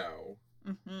all know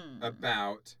Mm-hmm.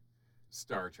 about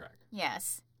Star Trek,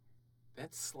 Yes.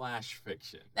 that's slash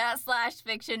fiction. That slash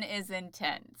fiction is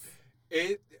intense.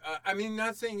 I mean,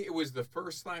 not saying it was the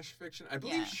first slash fiction. I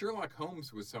believe Yeah. Sherlock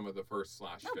Holmes was some of the first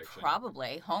slash No, fiction.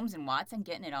 probably. Holmes and Watson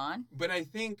getting it on. But I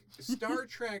think Star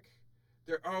Trek.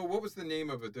 What was the name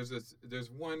of it? There's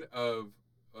one of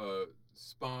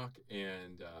Spock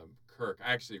and Kirk.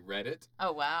 I actually read it,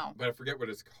 Oh, wow. but I forget what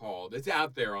it's called. It's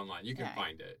out there online. You can Yeah.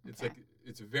 find it. It's Okay. like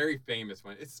it's a very famous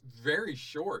one. It's very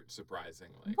short,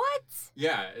 surprisingly. What?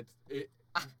 Yeah.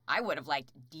 I would have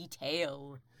liked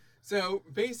detail. So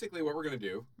basically, what we're gonna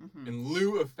do Mm-hmm. in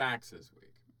lieu of facts this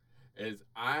week is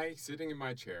I sitting in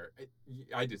my chair.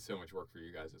 I did so much work for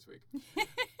you guys this week.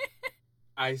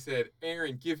 I said,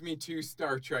 Aaron, give me 2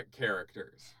 Star Trek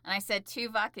characters. And I said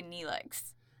Tuvok and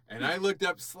Neelix. And I looked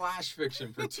up slash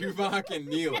fiction for Tuvok and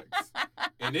Neelix.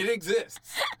 And it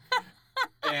exists.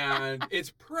 And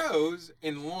it's prose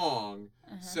and long.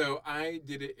 Uh-huh. So I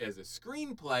did it as a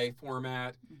screenplay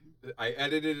format. Mhm. I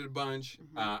edited it a bunch.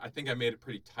 Mhm. I think I made it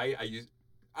pretty tight.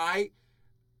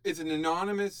 It's an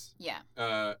anonymous. Yeah.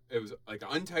 It was like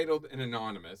untitled and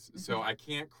anonymous. So Mhm. I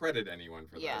can't credit anyone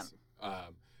for Yeah. this.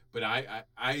 But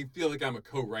I feel like I'm a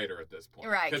co-writer at this point.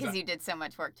 Right, because you did so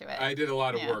much work to it. I did a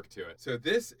lot of Yeah. work to it. So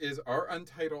this is our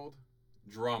untitled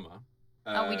drama.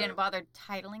 We didn't bother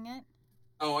titling it?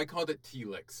 Oh, I called it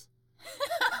Telix.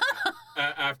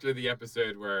 After the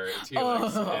episode where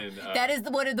Telix and that is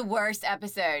one of the worst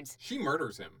episodes. she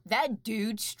murders him. That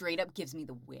dude straight up gives me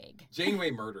the wig. Janeway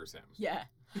murders him. Yeah,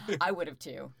 I would have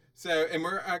too. So, and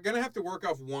we're gonna have to work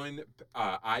off one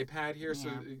iPad here.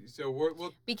 Yeah. So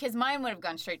we'll. Because mine would have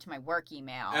gone straight to my work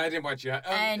email. I didn't want you.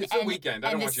 It's a weekend. I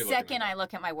don't and want the you looking second at I it.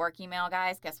 look at my work email,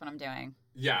 guys, guess what I'm doing?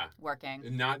 Yeah,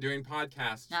 Working. not doing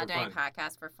podcasts. Not for doing fun.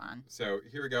 podcasts for fun. So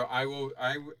here we go. I will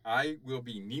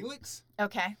be Neelix.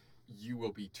 Okay. You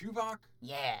will be Tuvok,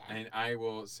 Yeah. and I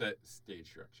will set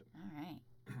stage direction. All right.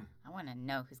 I want to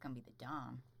know who's going to be the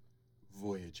Dom.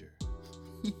 Voyager.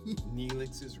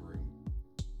 Neelix's room.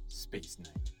 Space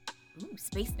night. Ooh,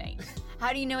 space night.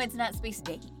 How do you know it's not space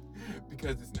date?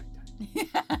 Because it's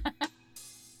nighttime.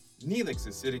 Neelix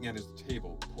is sitting at his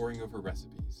table poring over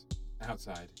recipes.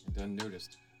 Outside and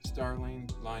unnoticed, Starline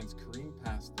lines careen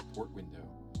past the port window.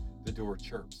 The door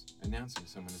chirps, announcing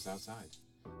someone is outside.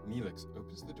 Neelix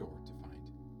opens the door to find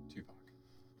Tuvok.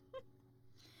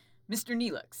 Mr.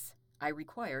 Neelix, I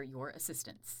require your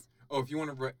assistance. Oh, if you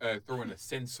want to throw in a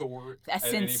censor. A at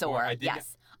any censor, point, I did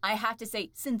yes. I have to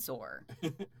say censor.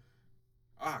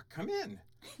 Come in.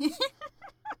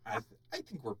 I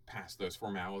think we're past those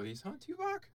formalities, huh,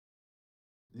 Tuvok?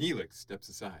 Neelix steps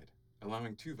aside,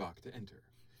 allowing Tuvok to enter.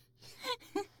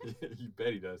 You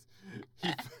bet he does.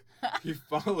 He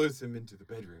follows him into the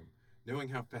bedroom. Knowing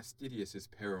how fastidious his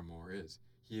paramour is,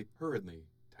 he hurriedly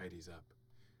tidies up.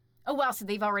 Oh, wow, so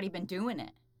they've already been doing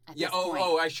it at Yeah, this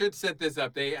point. I should set this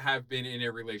up. They have been in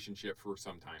a relationship for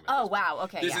some time. at Oh, this point. wow.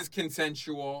 Okay, This yeah. is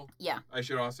consensual. Yeah. I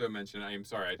should also mention, I am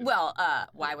sorry. I didn't. Well,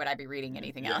 why would I be reading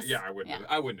anything else? Yeah, I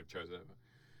wouldn't have chosen it.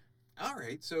 All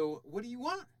right, so what do you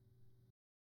want?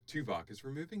 Tuvok is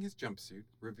removing his jumpsuit,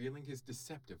 revealing his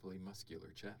deceptively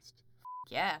muscular chest.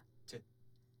 Yeah.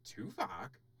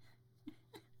 Tuvok?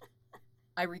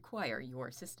 I require your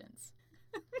assistance.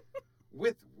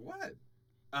 With what?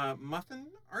 Muffin,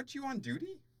 aren't you on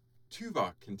duty?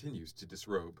 Tuvok continues to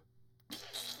disrobe.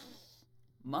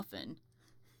 Muffin?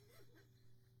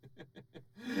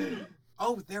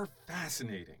 Oh, they're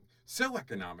fascinating. So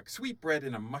economic, sweet bread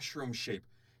in a mushroom shape.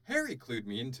 Harry clued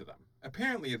me into them.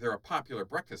 Apparently, they're a popular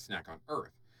breakfast snack on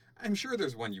Earth. I'm sure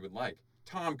there's one you would like.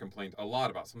 Tom complained a lot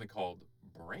about something called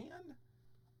bran?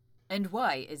 And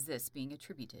why is this being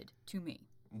attributed to me?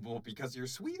 Well, because you're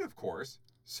sweet, of course.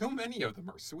 So many of them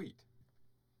are sweet.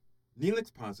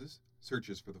 Neelix pauses,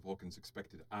 searches for the Vulcan's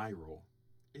expected eye roll.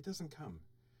 It doesn't come.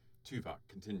 Tuvok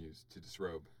continues to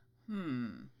disrobe.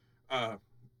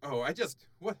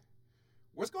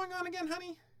 What's going on again,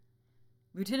 honey?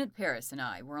 Lieutenant Paris and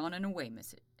I were on an away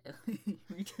mission.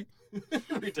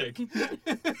 Retake.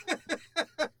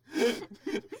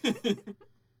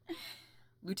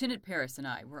 Lieutenant Paris and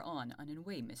I were on an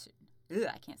away mission.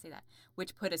 I can't say that.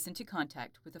 Which put us into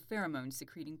contact with a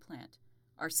pheromone-secreting plant.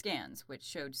 Our scans, which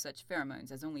showed such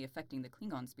pheromones as only affecting the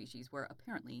Klingon species, were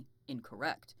apparently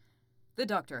incorrect. The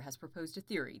Doctor has proposed a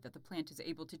theory that the plant is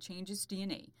able to change its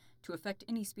DNA to affect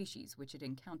any species which it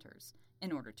encounters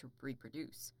in order to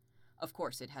reproduce. Of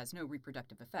course, it has no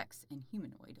reproductive effects in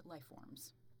humanoid life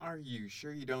forms. Are you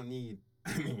sure you don't need...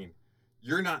 I mean,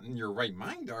 you're not in your right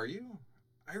mind, are you?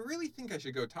 I really think I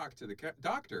should go talk to the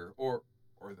doctor, or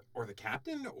the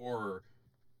captain, or...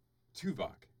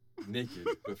 Tuvok, naked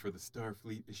but for the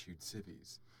Starfleet-issued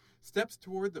civvies, steps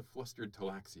toward the flustered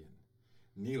Talaxian.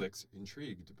 Neelix,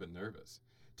 intrigued but nervous,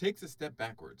 takes a step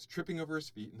backwards, tripping over his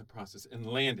feet in the process and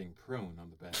landing prone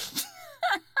on the bed.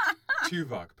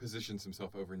 Tuvok positions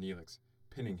himself over Neelix,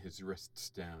 pinning his wrists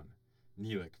down.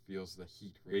 Neelix feels the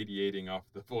heat radiating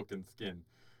off the Vulcan skin,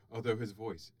 although his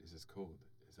voice is as cold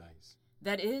as ice.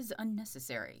 That is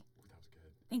unnecessary. Ooh, that was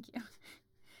good. Thank you.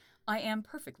 I am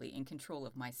perfectly in control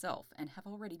of myself and have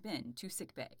already been to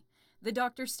sick bay. The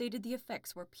doctor stated the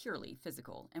effects were purely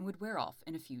physical and would wear off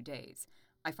in a few days.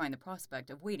 I find the prospect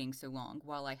of waiting so long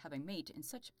while I have a mate in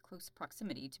such close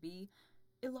proximity to be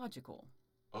illogical.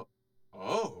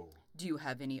 Oh. Do you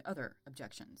have any other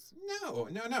objections? No.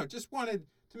 Just wanted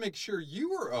to make sure you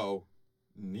were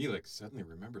Neelix suddenly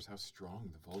remembers how strong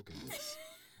the Vulcan is,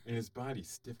 and his body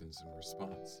stiffens in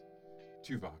response.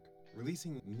 Tuvok,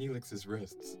 releasing Neelix's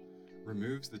wrists,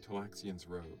 removes the Talaxian's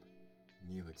robe.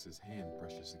 Neelix's hand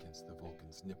brushes against the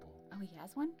Vulcan's nipple. Oh, he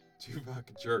has one?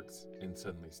 Tuvok jerks and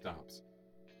suddenly stops.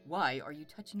 Why are you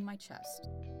touching my chest?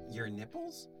 Your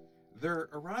nipples? They're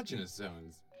erogenous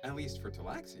zones, at least for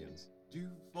Talaxians. Do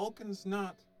Vulcans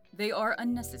not? They are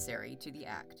unnecessary to the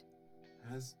act.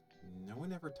 Has no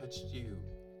one ever touched you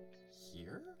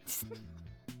here?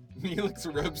 Neelix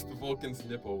rubs the Vulcan's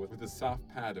nipple with a soft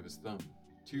pad of his thumb.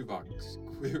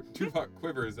 Tuvok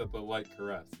quivers at the light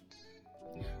caress.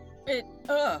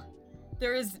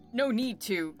 There is no need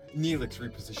to. Neelix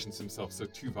repositions himself so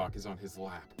Tuvok is on his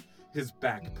lap, his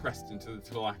back pressed into the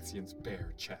Talaxian's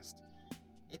bare chest.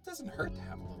 It doesn't hurt to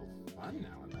have a little fun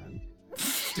now and then.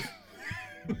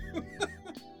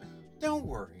 Don't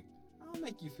worry, I'll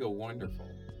make you feel wonderful.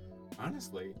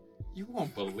 Honestly, you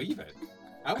won't believe it.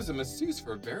 I was a masseuse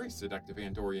for a very seductive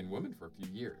Andorian woman for a few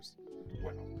years.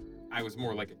 Well, I was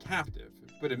more like a captive,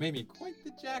 but it made me quite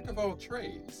the jack of all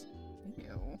trades.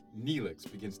 Ew.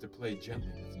 Neelix begins to play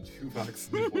gently with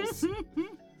Tuvok's nipples.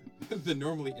 The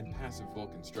normally impassive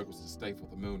Vulcan struggles to stifle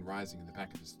the moan rising in the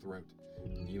back of his throat.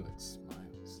 Neelix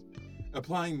smiles.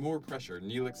 Applying more pressure,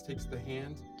 Neelix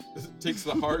takes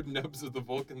the hard nubs of the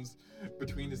Vulcans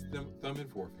between his thumb and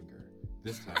forefinger.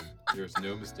 This time, there's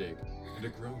no mistake, and a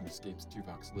groan escapes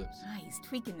Tuvok's lips. He's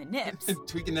tweaking the nips.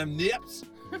 Tweaking them nips!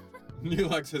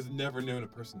 Neelix has never known a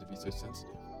person to be so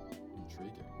sensitive.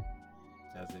 Intriguing.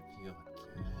 Does it feel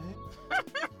good?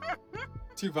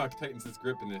 Tuvok tightens his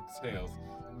grip and exhales.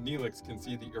 Neelix can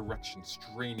see the erection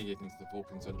straining against the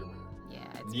Vulcan's underwear. Yeah,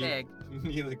 it's big.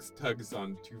 Neelix tugs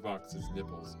on Tuvok's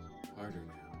nipples. Harder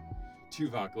now.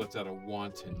 Tuvok lets out a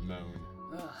wanton moan.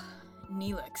 Ugh,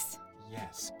 Neelix.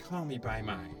 Yes, call me by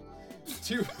mine.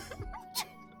 Tuvok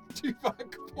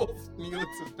pulls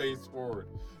Neelix's face forward.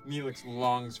 Neelix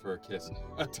longs for a kiss,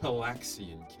 a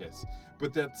Talaxian kiss,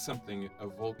 but that's something a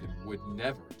Vulcan would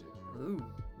never do. Ooh.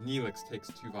 Neelix takes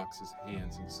Tuvok's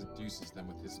hands and seduces them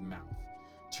with his mouth.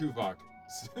 Tuvok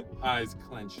Tuvok's eyes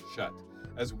clench shut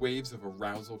as waves of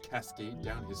arousal cascade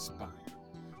down his spine.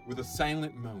 With a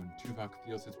silent moan, Tuvok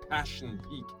feels his passion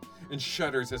peak and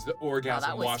shudders as the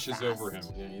orgasm was washes fast. over him.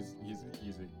 Yeah, he's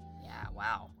easy. Yeah,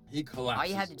 wow. He collapses. All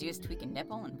you have to do is tweak a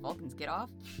nipple and Vulcans get off?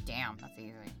 Damn, that's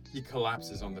easy. He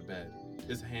collapses on the bed.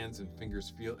 His hands and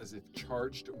fingers feel as if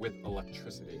charged with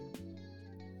electricity.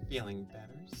 Feeling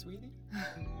better, sweetie?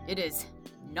 It is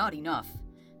not enough.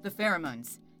 The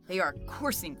pheromones, they are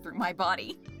coursing through my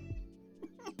body.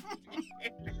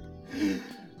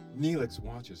 Neelix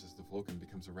watches as the Vulcan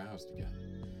becomes aroused again.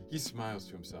 He smiles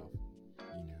to himself.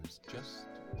 He knows just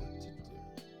what to do.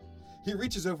 He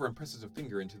reaches over and presses a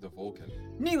finger into the Vulcan.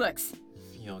 Neelix!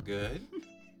 Feel good?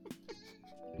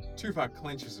 Tuvok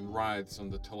clenches and writhes on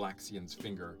the Talaxian's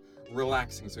finger,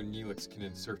 relaxing so Neelix can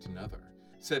insert another,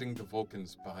 setting the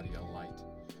Vulcan's body alight.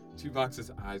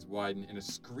 Tuvok's eyes widen and a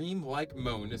scream-like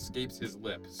moan escapes his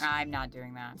lips. I'm not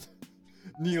doing that.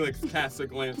 Neelix casts a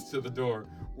glance to the door,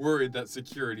 worried that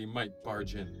security might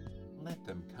barge in. Let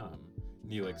them come,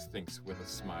 Neelix thinks with a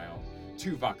smile.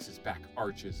 Tuvok's back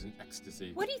arches in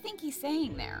ecstasy. What do you think he's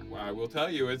saying there? Well, I will tell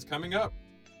you, it's coming up.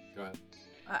 Go ahead.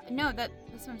 No, that's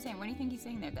what I'm saying. What do you think he's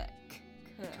saying there? That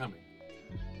Coming.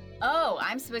 Oh,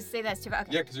 I'm supposed to say that's Tuvok.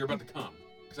 Okay. Yeah, because you're about to come.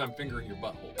 Because I'm fingering your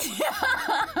butthole.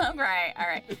 Right, all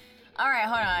right. All right,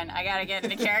 hold on. I gotta get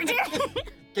into character.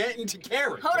 Get into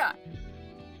character. Hold on.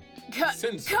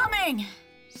 Sensors. Coming!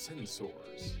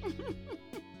 Sensors.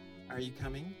 Are you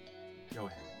coming? Go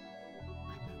ahead. I'm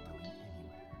not going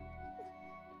anywhere.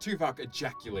 Tuvok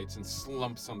ejaculates and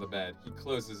slumps on the bed. He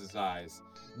closes his eyes.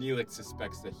 Neelix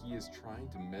suspects that he is trying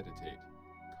to meditate.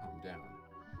 Calm down.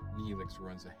 Neelix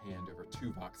runs a hand over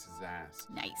Tuvok's ass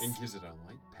Nice. and gives it a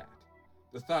light pat.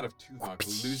 The thought of Tuvok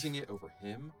losing it over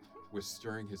him was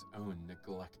stirring his own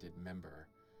neglected member.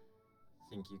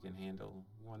 Think you can handle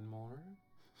one more?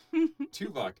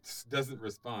 Tuvok doesn't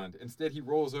respond. Instead, he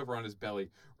rolls over on his belly,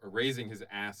 raising his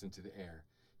ass into the air.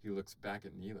 He looks back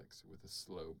at Neelix with a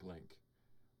slow blink.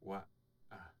 What?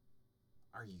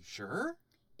 Are you sure?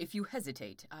 If you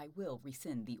hesitate, I will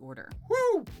rescind the order.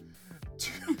 Woo!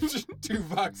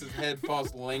 Tuvok's head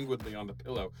falls languidly on the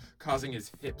pillow, causing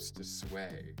his hips to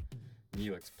sway.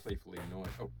 Neelix playfully annoyed.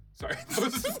 Oh, sorry. That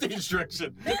was a stage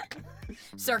direction.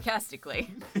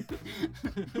 Sarcastically.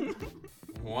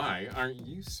 Why aren't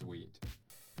you sweet?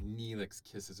 Neelix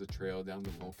kisses a trail down the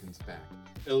Vulcan's back,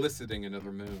 eliciting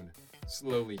another moan.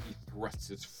 Slowly, he thrusts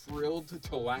his frilled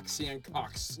Talaxian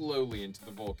cock slowly into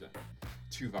the Vulcan.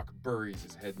 Tuvok buries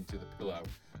his head into the pillow,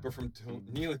 but from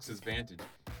Neelix's vantage,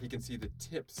 he can see the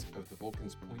tips of the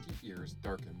Vulcan's pointy ears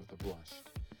darken with a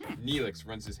blush. Neelix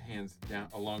runs his hands down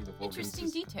along the Vulcan's... Interesting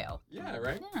detail. Yeah,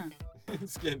 right? Yeah.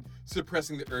 Skin,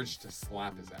 suppressing the urge to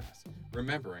slap his ass,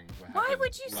 remembering what Why happened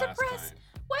would you last suppress? time.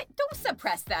 What? Don't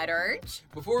suppress that urge.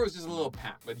 Before it was just a little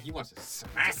pat, but he wants to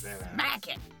smack that ass. Smack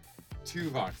it.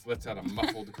 Tuvok lets out a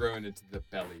muffled groan into the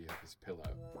belly of his pillow.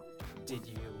 Did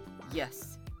you?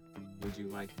 Yes. Would you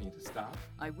like me to stop?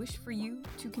 I wish for you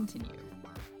to continue.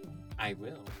 I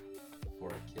will. For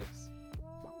a kiss.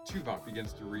 Tuvok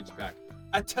begins to reach back.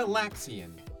 A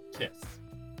Talaxian kiss.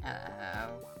 Oh.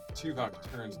 Tuvok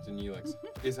turns to Neelix,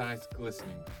 his eyes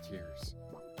glistening with tears.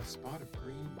 A spot of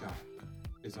green dot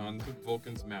is on the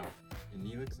Vulcan's mouth, and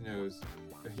Neelix knows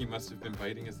that he must have been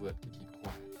biting his lip to keep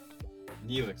quiet.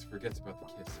 Neelix forgets about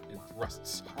the kiss and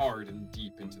thrusts hard and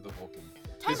deep into the Vulcan.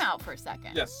 Time out for a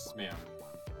second. Yes, ma'am.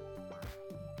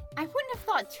 I wouldn't have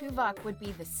thought Tuvok would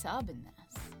be the sub in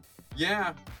this.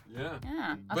 Yeah.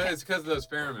 Yeah. But Okay. it's because of those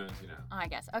pheromones, you know. Oh, I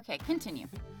guess. Okay, continue.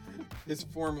 His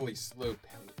formerly slow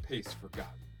pace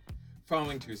forgotten.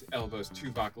 Falling to his elbows,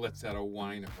 Tuvok lets out a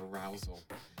whine of arousal.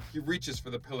 He reaches for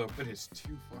the pillow, but is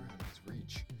too far out of his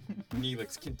reach.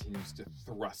 Neelix continues to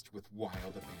thrust with wild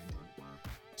abandon.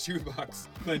 Tuvok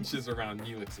clenches around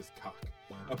Neelix's cock.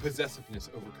 A possessiveness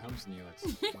overcomes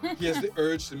Neelix. He has the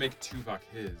urge to make Tuvok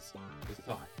his. The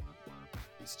thought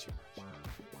is too much.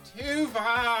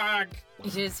 Tuvok!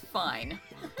 It is fine.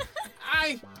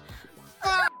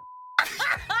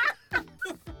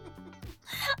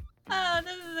 Oh,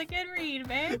 this is a good read,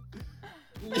 babe.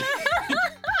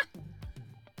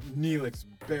 Neelix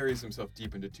buries himself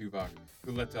deep into Tuvok,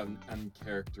 who lets out an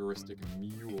uncharacteristic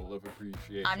mewl of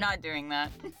appreciation. I'm not doing that.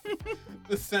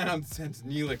 The sound sends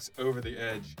Neelix over the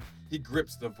edge. He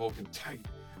grips the Vulcan tight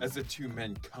as the two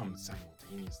men come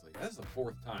simultaneously. That's the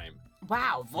fourth time.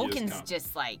 Wow, He Vulcan's is gone.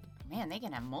 just like, man, they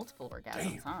can have multiple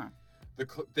orgasms, huh?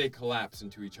 They collapse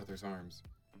into each other's arms.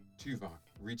 Tuvok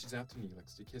reaches out to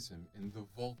Neelix to kiss him in the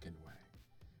Vulcan way.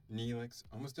 Neelix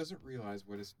almost doesn't realize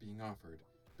what is being offered,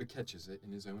 but catches it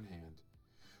in his own hand.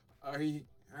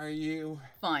 Are you...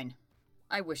 Fine.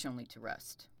 I wish only to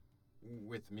rest.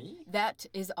 With me? That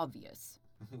is obvious.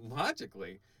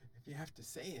 Logically, if you have to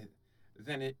say it,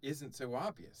 then it isn't so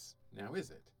obvious, now is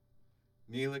it?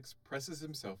 Neelix presses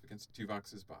himself against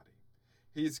Tuvok's body.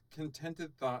 His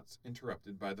contented thoughts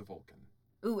interrupted by the Vulcan.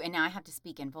 Ooh, and now I have to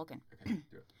speak in Vulcan. Okay,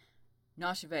 do it.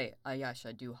 Nashve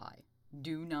Ayasha Duhai.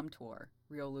 Du Namtor.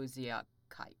 Rioluziak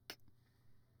Kaik.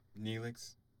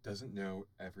 Neelix doesn't know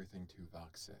everything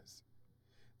Tuvok says.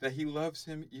 That he loves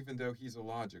him even though he's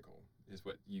illogical is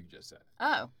what you just said.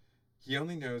 Oh. He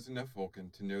only knows enough Vulcan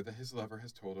to know that his lover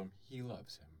has told him he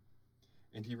loves him.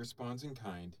 And he responds in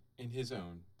kind in his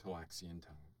own Talaxian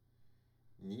tongue.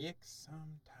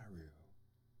 Niexam Taru.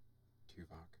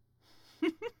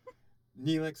 Tuvok.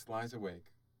 Neelix lies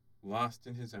awake, lost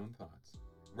in his own thoughts,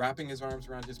 wrapping his arms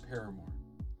around his paramour.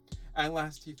 At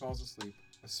last he falls asleep,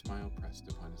 a smile pressed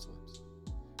upon his lips.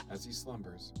 As he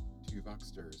slumbers, Tuvok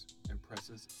stirs and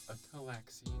presses a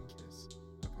Talaxian kiss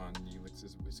upon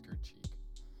Neelix's whiskered cheek.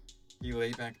 He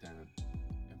lay back down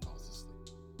and falls asleep.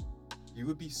 He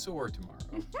would be sore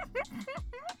tomorrow,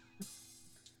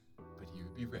 but he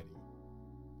would be ready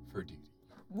for duty.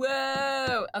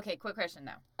 Whoa! Okay, quick question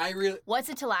now. What's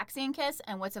a Talaxian kiss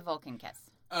and what's a Vulcan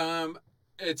kiss? A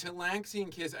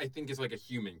Talaxian kiss, I think, is like a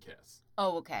human kiss.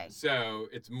 Oh, okay. So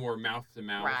it's more mouth to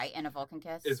mouth. Right, and a Vulcan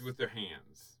kiss? Is with their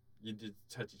hands. You did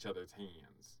touch each other's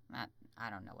hands. I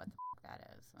don't know what the that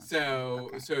is. So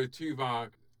Tuvok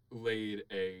laid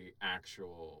a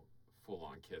actual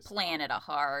full-on kiss. Planted a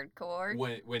hardcore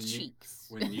when cheeks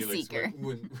when Neelix seeker.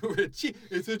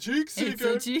 It's a cheek seeker. It's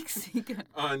a cheek seeker.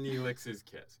 On Neelix's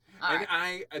kiss. All and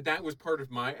right. that was part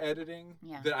of my editing.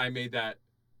 Yeah. That I made that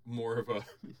more of an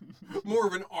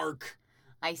arc.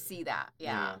 I see that.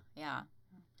 Yeah.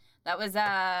 That was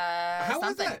How something.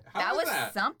 was that? How was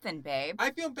that? Something, babe.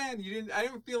 I feel bad. I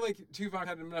don't feel like Tuvok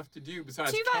had enough to do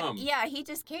besides Tuvok, come. yeah, he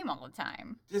just came all the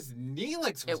time. Just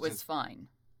Neelix Was fine.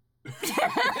 The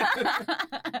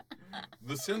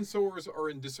sensors are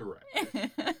in disarray.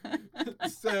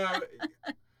 So,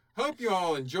 hope you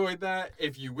all enjoyed that.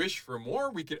 If you wish for more,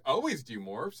 we could always do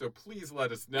more. So please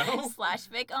let us know.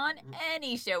 /fic on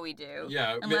any show we do.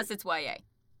 Yeah. Unless it's YA.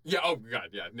 Yeah, oh god,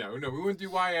 yeah. No, we wouldn't do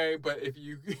YA, but if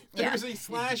there's a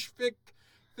 /fic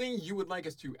thing you would like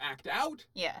us to act out,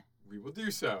 yeah, we will do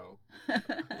so. So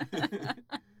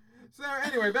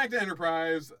anyway, back to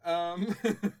Enterprise. I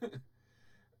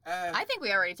think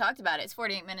we already talked about it. It's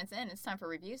 48 minutes in. It's time for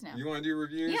reviews now. You want to do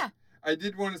reviews? Yeah. I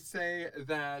did want to say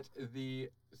that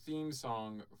the theme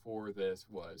song for this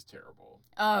was terrible.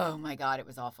 Oh my god, it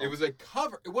was awful. It was a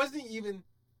cover. It wasn't even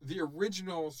the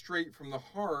original Straight from the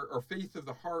Heart or Faith of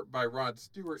the Heart by Rod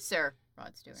Stewart. Sir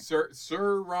Rod Stewart.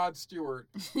 Sir Rod Stewart.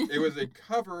 It was a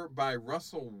cover by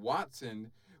Russell Watson,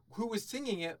 who was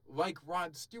singing it like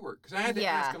Rod Stewart. Because I had to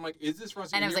ask him, like, is this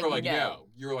Russell? And I was you were like, like, no.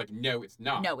 You were like, no, it's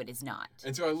not. No, it is not.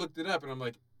 And so I looked it up, and I'm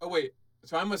like, oh, wait.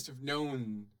 So I must have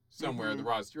known somewhere the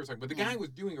Rod Stewart song. But the guy was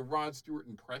doing a Rod Stewart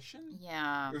impression?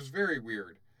 Yeah. It was very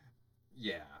weird.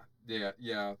 Yeah.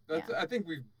 I think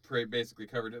we've basically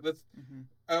covered it.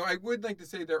 I would like to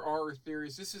say there are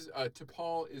theories. This is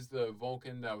T'Pol is the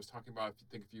Vulcan that I was talking about, I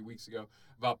think, a few weeks ago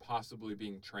about possibly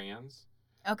being trans.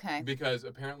 Okay. Because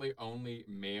apparently only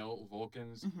male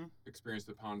Vulcans experience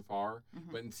the Pon farr,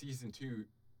 but in season 2,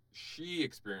 she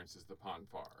experiences the Pon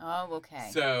farr. Oh, okay.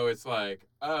 So it's like,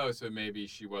 so maybe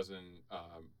she wasn't,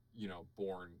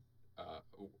 born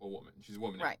a woman. She's a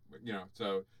woman, right?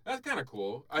 So that's kind of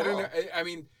cool. I don't know. I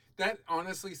mean, that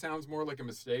honestly sounds more like a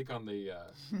mistake on the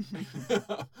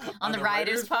on the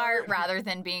writer's part rather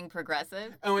than being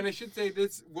progressive. Oh, and I should say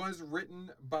this was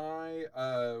written by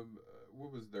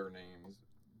what was their names?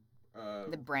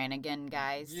 The Brannigan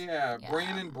guys. Yeah,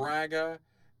 Brannon Braga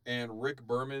and Rick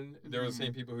Berman. They're the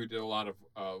same people who did a lot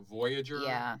of Voyager.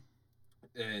 Yeah.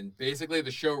 And basically the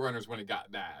showrunners when it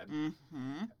got bad.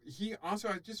 He also,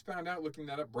 I just found out looking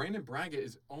that up, Brannon Braga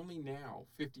is only now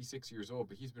 56 years old,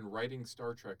 but he's been writing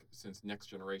Star Trek since Next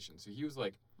Generation. So he was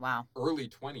like early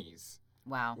 20s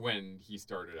when he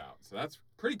started out. So that's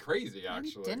pretty crazy,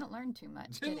 actually. He didn't learn too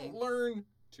much, Didn't learn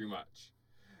too much.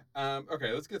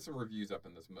 Okay, let's get some reviews up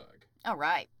in this mug. All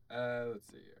right. Let's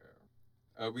see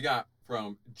here. We got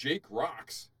from Jake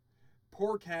Rocks,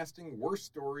 poor casting, worst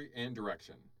story, and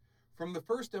direction. From the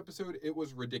first episode, it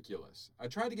was ridiculous. I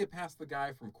tried to get past the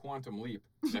guy from Quantum Leap.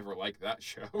 Never liked that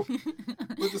show.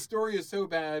 But the story is so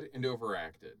bad and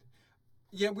overacted.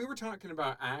 Yeah, we were talking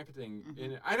about acting.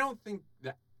 And I don't think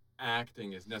that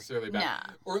acting is necessarily bad.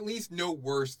 No. Or at least no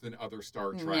worse than other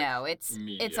Star Trek No, it's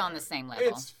on the same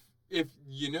level. If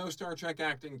you know Star Trek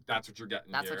acting, that's what you're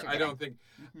getting here. I don't think...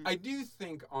 I do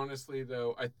think, honestly,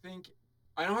 though, I think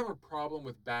I don't have a problem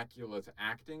with Bakula's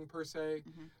acting per se,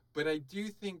 but I do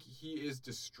think he is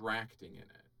distracting in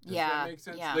it. Does that make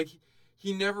sense? Yeah. Like,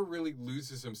 he never really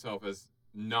loses himself as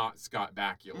not Scott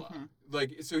Bakula.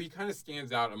 Like, so he kind of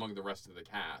stands out among the rest of the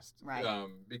cast. Right.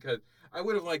 Because I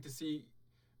would have liked to see,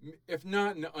 if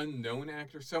not an unknown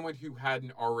actor, someone who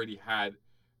hadn't already had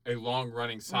a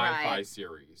long-running sci-fi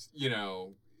series. You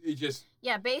know, it just...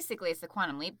 Yeah, basically, it's the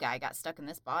Quantum Leap guy got stuck in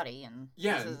this body, and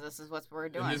this is what we're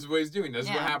doing. And this is what he's doing. This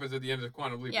is what happens at the end of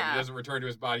Quantum Leap. When he doesn't return to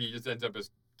his body, he just ends up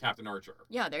as Captain Archer.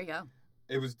 Yeah, there you go.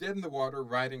 It was dead in the water,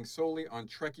 riding solely on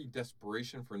Trekkie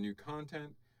desperation for new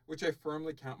content, which I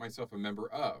firmly count myself a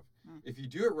member of. If you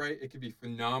do it right, it could be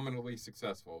phenomenally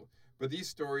successful. But these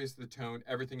stories, the tone,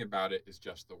 everything about it is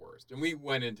just the worst. And we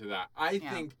went into that. I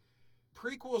think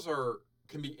prequels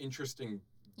can be interesting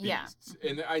beasts.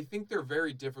 And I think they're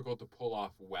very difficult to pull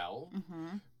off well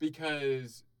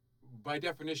because by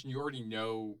definition, you already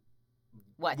know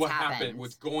what happened,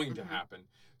 what's going to happen.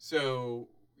 So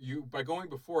by going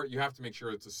before it, you have to make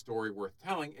sure it's a story worth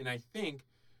telling. And I think,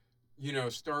 you know,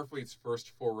 Starfleet's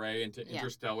first foray into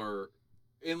interstellar,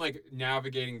 in like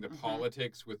navigating the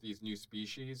politics with these new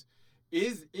species,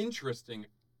 is interesting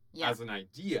as an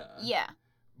idea. Yeah.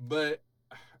 But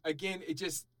again, it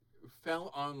just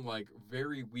fell on like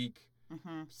very weak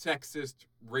sexist,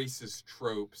 racist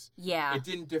tropes. Yeah. It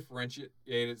didn't differentiate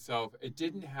itself. It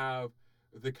didn't have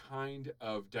the kind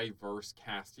of diverse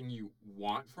casting you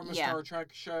want from a Star Trek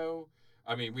show.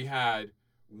 I mean, we had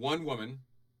one woman.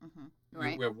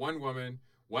 Right. We have one woman,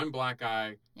 one black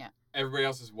guy. Yeah. Everybody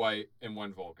else is white, and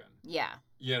one Vulcan. Yeah.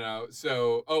 You know,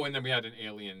 so, and then we had an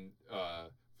alien,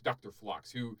 Dr.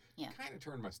 Phlox, who kind of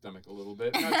turned my stomach a little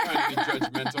bit. I'm not trying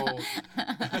to be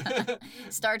judgmental.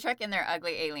 Star Trek and their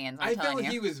ugly aliens, I felt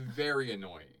he was very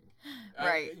annoying.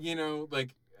 Right. You know,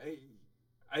 like,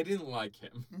 I didn't like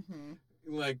him.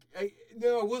 Like, I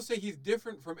will say he's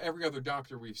different from every other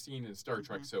Doctor we've seen in Star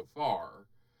Trek so far,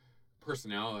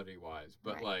 personality-wise.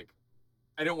 But, like,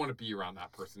 I don't want to be around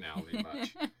that personality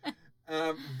much.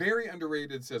 Very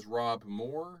underrated, says Rob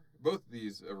Moore. Both of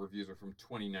these reviews are from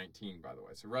 2019, by the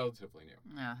way, so relatively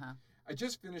new. I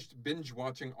just finished binge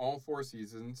watching all 4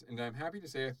 seasons, and I'm happy to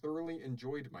say I thoroughly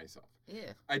enjoyed myself.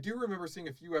 Yeah. I do remember seeing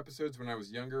a few episodes when I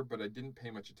was younger, but I didn't pay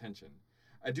much attention.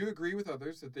 I do agree with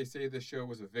others that they say this show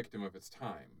was a victim of its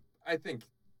time. I think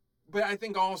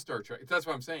all Star Trek, that's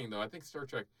what I'm saying, though. I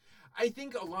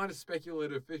think a lot of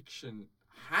speculative fiction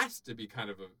has to be kind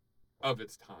of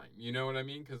its time. You know what I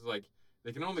mean? Because, like,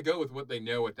 they can only go with what they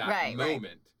know at that moment.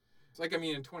 Right. It's like, I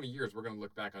mean, in 20 years, we're going to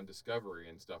look back on Discovery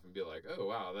and stuff and be like, oh,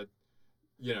 wow, that,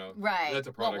 you know, that's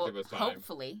a product of its time.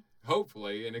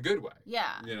 Hopefully, in a good way.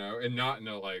 Yeah. You know, and not in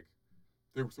a, like,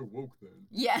 they were so woke then.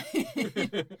 Yeah.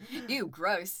 Ew,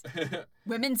 gross.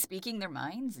 Women speaking their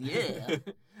minds? Yeah.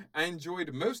 I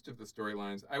enjoyed most of the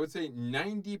storylines. I would say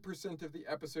 90% of the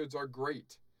episodes are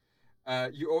great.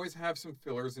 You always have some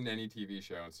fillers in any TV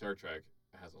show, and Star Trek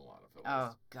has a lot of fillers.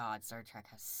 Oh, God, Star Trek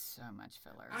has so much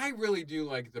filler. I really do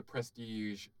like the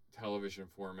prestige television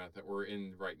format that we're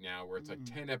in right now, where it's like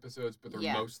 10 episodes, but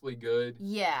they're mostly good.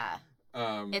 Yeah.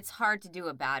 It's hard to do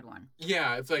a bad one.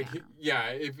 Yeah, it's like,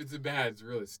 if it's a bad, it's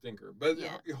really a stinker. But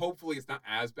hopefully it's not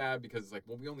as bad because it's like,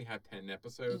 well, we only have 10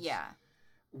 episodes. Yeah.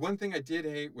 One thing I did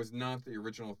hate was not the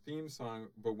original theme song,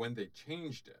 but when they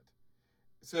changed it.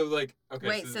 So, like, okay.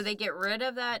 Wait, so they get rid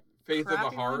of that Faith of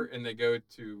the Heart and they go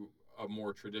to a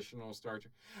more traditional Star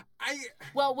Trek.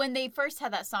 Well, when they first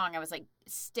had that song, I was like,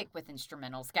 stick with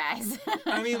instrumentals, guys.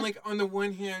 I mean, like, on the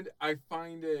one hand, I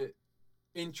find it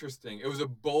interesting. It was a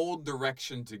bold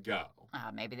direction to go.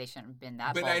 Maybe they shouldn't have been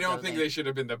that bold. But I don't think they should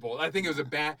have been that bold. I think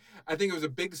it was a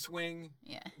big swing.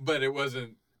 Yeah. But it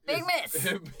wasn't. Big miss.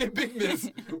 Big miss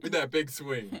with that big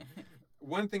swing.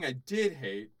 One thing I did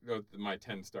hate, my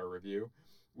 10-star review,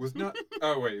 was not...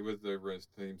 it was the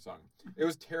theme song. It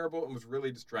was terrible and was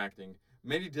really distracting.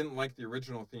 Many didn't like the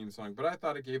original theme song, but I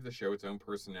thought it gave the show its own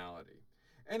personality.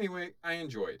 Anyway, I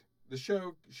enjoyed. The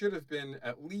show should have been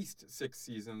at least 6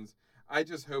 seasons. I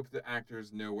just hope the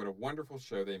actors know what a wonderful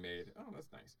show they made. Oh,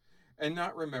 that's nice. And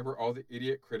not remember all the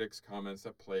idiot critics' comments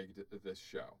that plagued this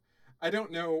show. I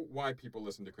don't know why people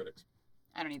listen to critics.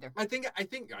 I don't either. I think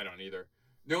I don't either.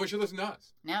 No one should listen to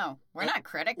us. No, we're not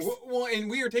critics. Well, and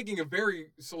we are taking a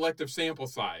very selective sample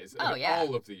size of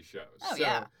all of these shows. Oh, so,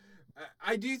 yeah.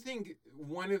 I do think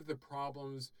one of the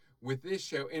problems with this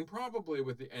show, and probably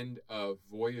with the end of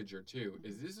Voyager too,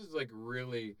 is this is like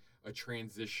really a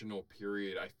transitional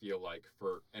period, I feel like,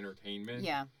 for entertainment.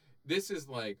 Yeah. This is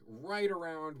like right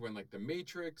around when like The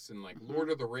Matrix and like Lord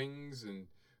of the Rings and,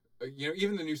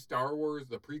 even the new Star Wars,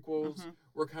 the prequels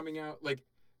were coming out. Like,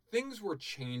 things were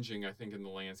changing, I think, in the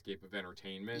landscape of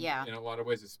entertainment. Yeah. In a lot of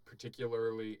ways, it's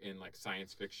particularly in like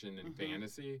science fiction and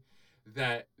fantasy,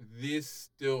 that this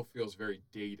still feels very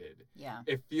dated. Yeah.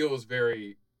 It feels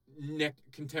very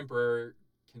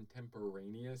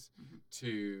contemporaneous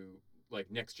to like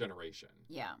next generation.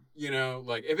 Yeah. You know,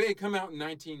 like if it had come out in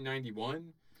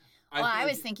 1991. I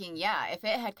was thinking, if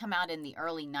it had come out in the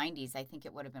early 90s, I think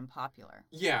it would have been popular.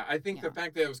 Yeah, I think the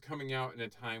fact that it was coming out in a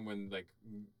time when like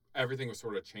everything was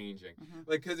sort of changing.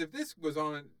 Like, because if this was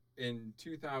on in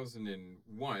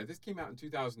 2001, if this came out in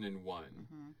 2001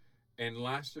 and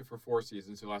lasted for 4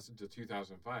 seasons, so lasted until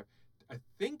 2005, I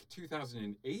think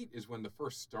 2008 is when the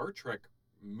first Star Trek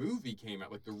movie came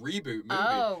out, like the reboot movie.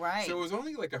 Oh, right. So it was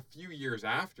only like a few years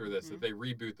after this that they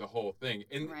reboot the whole thing.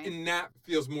 And that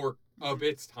feels more of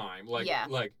its time. Like,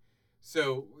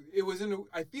 so it was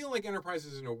I feel like Enterprise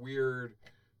is in a weird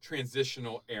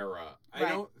transitional era. I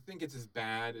don't think it's as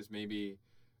bad as maybe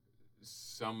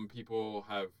some people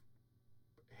have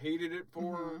hated it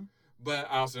for, but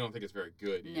I also don't think it's very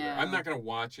good either. No. I'm not going to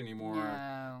watch anymore.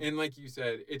 No. And like you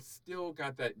said, it's still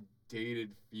got that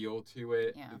dated feel to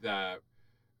it that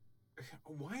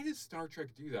why does Star Trek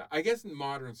do that? I guess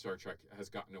modern Star Trek has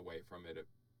gotten away from it,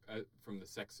 from the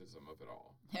sexism of it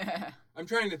all. I'm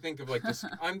trying to think of like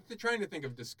trying to think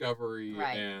of Discovery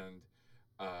and.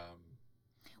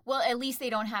 Well, at least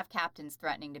they don't have captains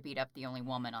threatening to beat up the only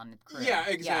woman on the crew. Yeah,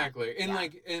 exactly. And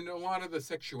and a lot of the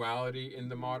sexuality in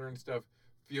the modern stuff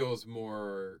feels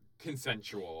more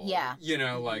consensual. Yeah. You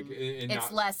know, like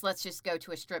it's less. Let's just go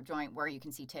to a strip joint where you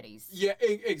can see titties. Yeah,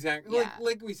 exactly. Yeah.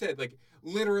 Like we said, like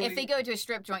literally. If they go to a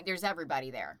strip joint, there's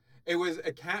everybody there. It was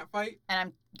a cat fight. And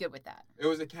I'm good with that. It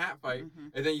was a cat fight.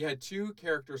 And then you had 2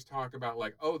 characters talk about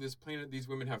like, oh, this planet, these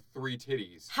women have 3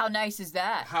 titties. How nice is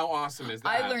that? How awesome is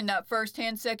that? I learned that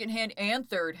firsthand, secondhand, and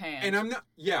thirdhand. And I'm not,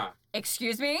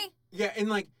 Excuse me? Yeah, and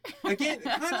like, again,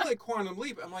 kind of like Quantum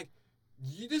Leap, I'm like,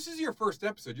 this is your first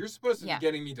episode. You're supposed to be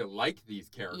getting me to like these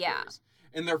characters. Yeah.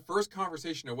 And their first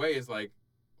conversation away is like,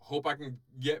 hope I can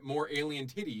get more alien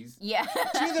titties. Yeah.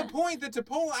 To the point that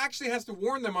T'Pol actually has to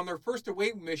warn them on their first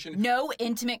away mission. No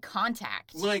intimate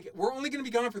contact. Like, we're only going to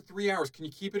be gone for 3 hours. Can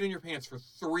you keep it in your pants for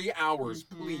 3 hours,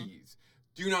 please?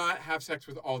 Do not have sex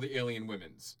with all the alien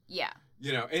women's. Yeah.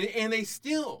 You know, and they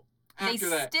still, after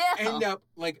that, end up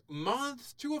like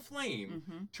moths to a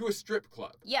flame to a strip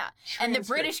club. Yeah. And the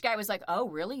British guy was like, oh,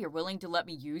 really? You're willing to let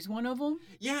me use one of them?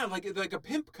 Yeah, like a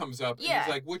pimp comes up and he's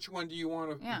like, which one do you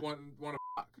want to fuck?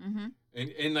 And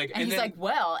he's like,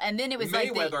 well, and then it was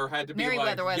Mayweather had to be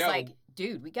Merriweather was like,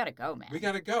 dude, we gotta go, man. We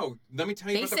gotta go. Let me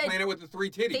tell you about the planet with the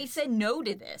 3 titties. They said no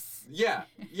to this. Yeah,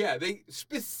 they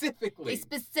specifically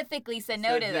said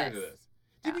no to this.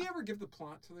 Did we ever give the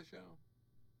plot to the show?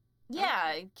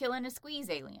 Yeah, killing a squeeze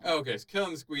alien. Oh, okay, so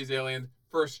killing the squeeze alien.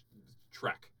 First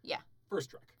Trek. Yeah.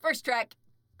 First Trek. First Trek.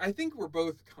 I think we're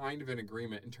both kind of in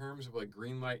agreement in terms of like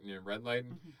green lighting and red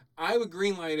lighting. I would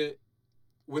green light it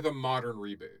with a modern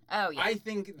reboot. Oh, yeah. I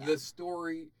think the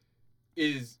story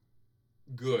is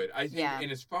good. I think,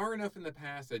 and it's far enough in the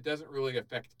past that it doesn't really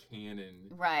affect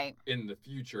canon in the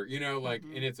future. You know, like,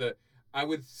 and it's I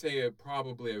would say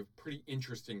probably a pretty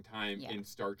interesting time in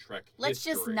Star Trek Let's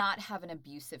just not have an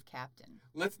abusive captain.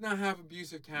 Let's not have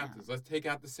abusive captains. Let's take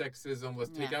out the sexism. Let's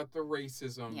take out the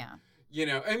racism. Yeah. You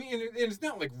know, I mean, and it's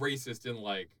not like racist in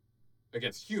like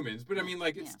against humans, but I mean,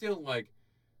 like, it's still like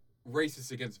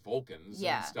racist against Vulcans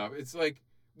and stuff. It's like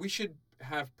we should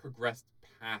have progressed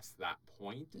past that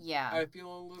point. Yeah. I feel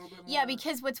a little bit more. Yeah,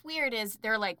 because what's weird is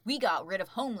they're like, we got rid of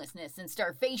homelessness and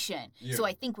starvation. Yeah. So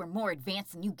I think we're more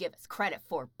advanced than you give us credit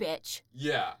for, bitch.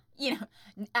 Yeah. You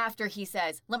know, after he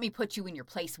says, let me put you in your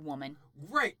place, woman.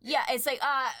 Right. Yeah, it's like,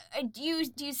 do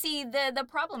you see the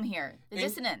problem here? The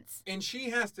dissonance. And she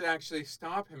has to actually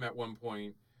stop him at one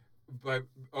point. But,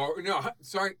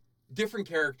 sorry, different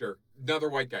character, another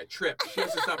white guy, Trip. She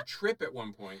has to stop Trip at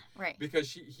one point. Right.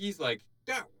 Because he's like,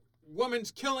 that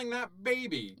woman's killing that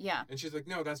baby. Yeah. And she's like,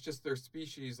 no, that's just their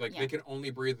species. Like, they can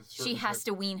only breathe a certain She has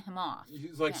to wean him off.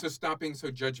 He's like, so stop being so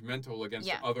judgmental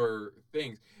against other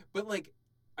things. But, like,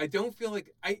 I don't feel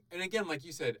like, and again, like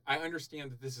you said, I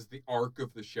understand that this is the arc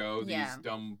of the show. These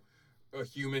dumb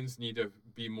humans need to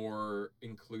be more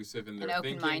inclusive in their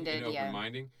thinking and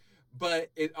open-minded. But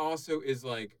it also is,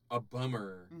 like, a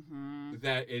bummer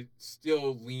that it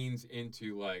still leans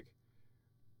into, like,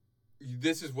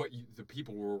 this is what the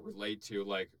people will relate to.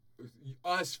 Like,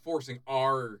 us forcing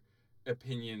our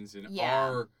opinions and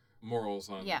our morals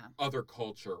on other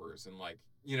cultures. And, like,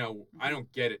 you know, I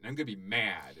don't get it. And I'm going to be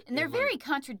mad. And they're very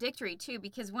contradictory, too,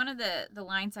 because one of the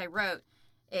lines I wrote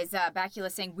is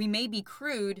Bakula saying, we may be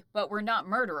crude, but we're not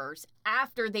murderers,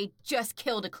 after they just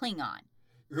killed a Klingon.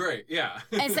 Right, yeah.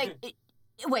 And it's like,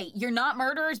 wait, you're not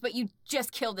murderers, but you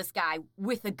just killed this guy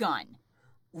with a gun.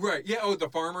 Right, yeah, oh, the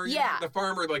farmer? Yeah. The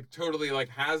farmer, like, totally, like,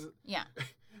 has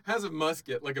a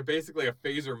musket, like, basically a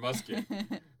phaser musket.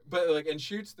 But, like, and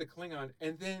shoots the Klingon,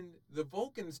 and then the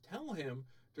Vulcans tell him,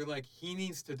 they're like, he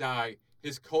needs to die.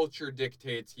 His culture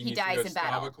dictates he needs dies to go in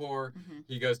battle. Stavakor. Mm-hmm.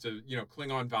 He goes to,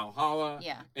 Klingon Valhalla.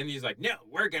 Yeah. And he's like, no,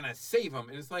 we're going to save him.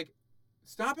 And it's like,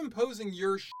 stop imposing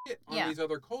your shit on these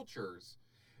other cultures.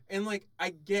 And, like, I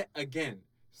get, again,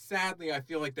 sadly, I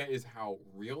feel like that is how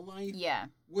real life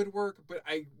would work, but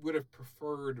I would have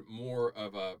preferred more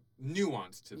of a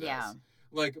nuance to this. Yeah.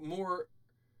 Like, more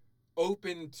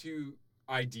open to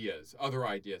ideas, other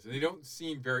ideas. And they don't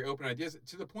seem very open ideas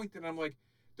to the point that I'm like,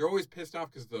 they're always pissed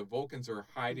off because the Vulcans are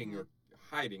hiding,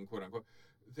 quote unquote,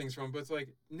 things from them. But it's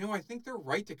like, no, I think they're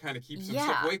right to kind of keep some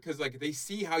stuff away because, like, they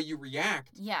see how you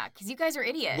react. Yeah, because you guys are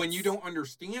idiots. When you don't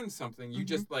understand something, you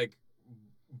just, like,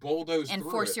 bulldoze and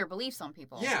through force it. your beliefs on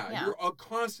people. Yeah, you're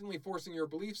constantly forcing your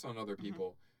beliefs on other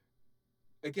people.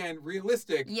 Again,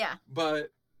 realistic,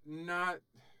 but not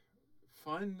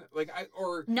fun. Like,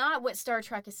 not what Star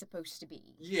Trek is supposed to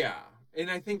be. Yeah,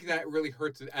 and I think that really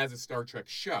hurts it as a Star Trek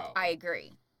show. I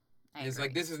agree. It's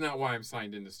like, this is not why I'm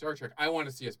signed into Star Trek. I want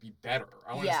to see us be better.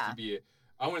 I want us to be.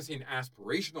 I want to see an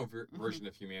aspirational version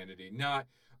of humanity, not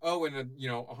in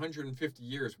 150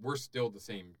 years we're still the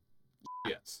same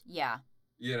shits. Yeah.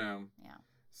 Yeah.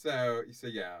 So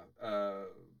yeah.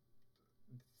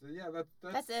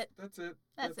 That's it.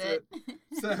 That's it.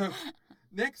 So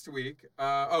next week,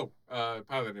 Pilot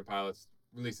and Pilots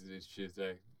releases each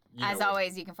Tuesday. As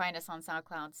always, you can find us on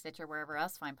SoundCloud, Stitcher, wherever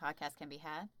else fine podcasts can be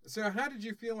had. So how did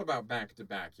you feel about Back to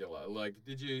Bacula? Like,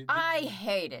 I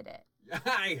hated it.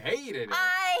 I hated it.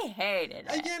 I hated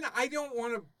it. Again, I don't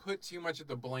want to put too much of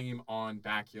the blame on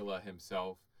Bacula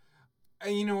himself.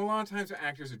 And, a lot of times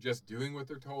actors are just doing what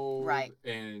they're told. Right.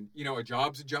 And, a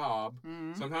job's a job.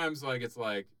 Mm-hmm. Sometimes, like, it's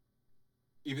like,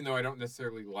 even though I don't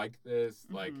necessarily like this,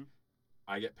 like,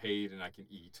 I get paid and I can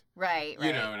eat. Right.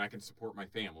 And I can support my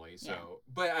family. So,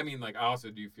 but I mean, like, I also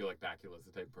do feel like Bacula's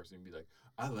the type of person who'd be like,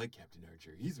 I like Captain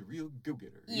Archer. He's a real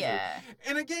go-getter.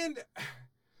 And again,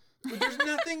 there's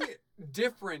nothing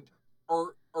different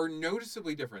or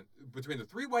noticeably different between the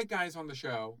three white guys on the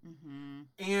show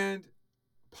and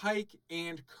Pike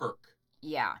and Kirk.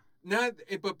 Yeah.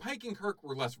 But Pike and Kirk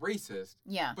were less racist.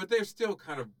 Yeah. But they're still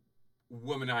kind of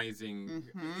womanizing.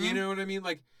 You know what I mean?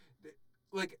 Like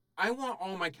I want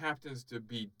all my captains to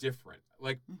be different.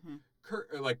 Like Kirk,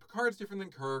 like Picard's different than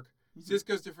Kirk.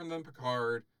 Sisko's different than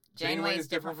Picard. Janeway's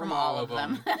different from all of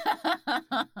them.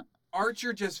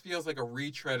 Archer just feels like a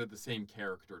retread of the same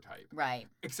character type. Right.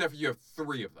 Except for you have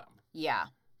three of them. Yeah.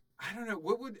 I don't know.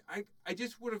 I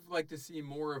just would have liked to see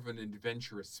more of an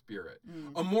adventurous spirit.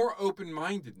 A more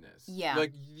open-mindedness. Yeah.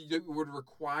 Like, it would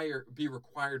be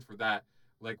required for that.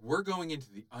 Like, we're going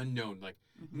into the unknown. Like,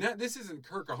 this isn't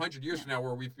Kirk 100 years from now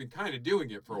where we've been kind of doing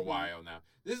it for a while now.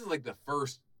 This is like the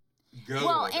first go.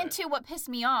 Well, and too, what pissed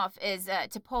me off is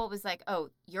T'Pol was like, "Oh,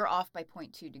 you're off by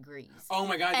 0.2 degrees." Oh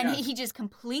my god! And he just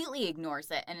completely ignores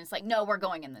it, and it's like, "No, we're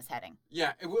going in this heading."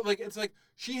 Yeah, it's like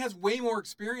she has way more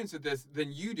experience at this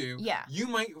than you do. Yeah, you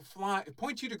might fly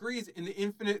 0.2 degrees in the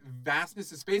infinite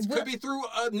vastness of space. Could be through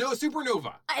a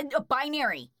supernova, a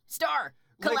binary star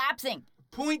collapsing.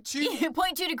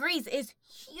 0.2 degrees is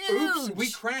huge. Oops, we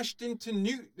crashed into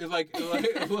Neptune.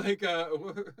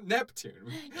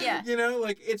 Yeah.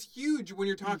 It's huge when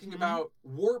you're talking about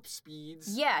warp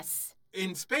speeds. Yes.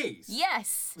 In space.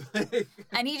 Yes.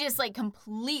 And he just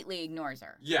completely ignores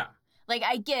her. Yeah. Like,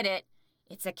 I get it.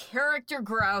 It's a character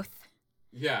growth.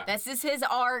 Yeah. This is his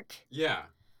arc. Yeah.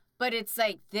 But it's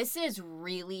like, this is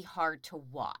really hard to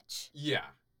watch. Yeah.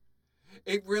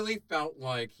 It really felt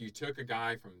like you took a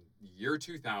guy from year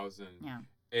 2000,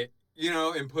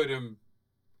 and put him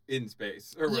in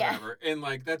space or whatever. Yeah. And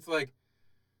that's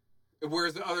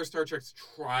whereas the other Star Treks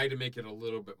try to make it a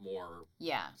little bit more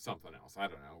something else. I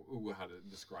don't know how to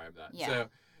describe that. Yeah. So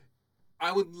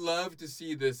I would love to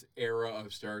see this era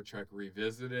of Star Trek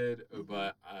revisited,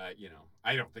 but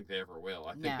I don't think they ever will.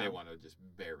 I think they want to just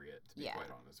bury it, to be quite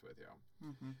honest with you.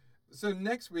 So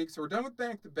next week, we're done with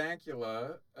Back to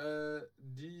Bacula.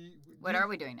 What are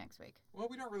we doing next week? Well,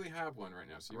 we don't really have one right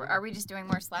now. So are we just doing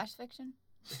more slash fiction?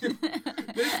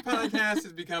 This podcast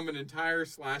has become an entire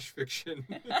slash fiction.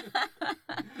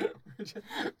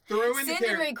 Send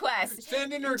in requests.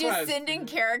 Just send in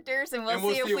characters, and we'll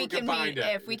see if we can find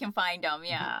them.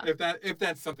 Yeah. If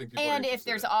that's something. And if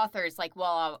there's authors,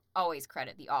 I'll always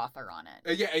credit the author on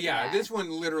it. Yeah. This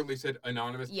one literally said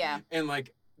anonymous. Yeah. And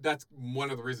that's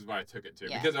one of the reasons why I took it too,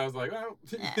 because I was like, well,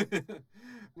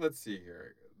 let's see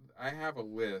here. I have a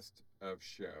list of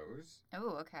shows.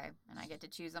 Oh, okay. And I get to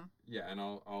choose them. Yeah, and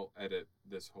I'll edit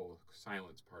this whole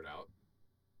silence part out.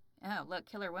 Oh, look,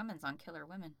 Killer Women's on Killer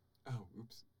Women. Oh,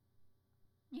 oops.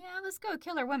 Yeah, let's go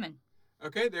Killer Women.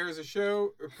 Okay, there is a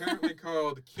show apparently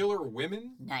called Killer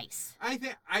Women. Nice.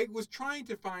 I was trying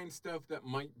to find stuff that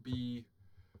might be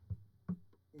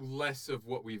less of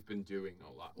what we've been doing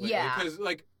a lot lately. Yeah. Because,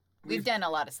 like, We've done a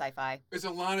lot of sci-fi. there's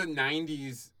a lot of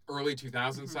 90s, early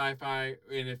 2000s sci-fi,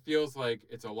 and it feels like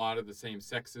it's a lot of the same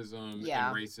sexism Yeah.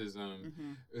 and racism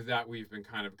Mm-hmm. that we've been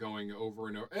kind of going over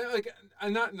and over. Like,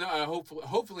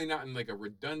 hopefully not in, like, a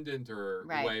redundant or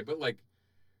Right. way, but, like,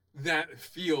 that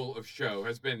feel of show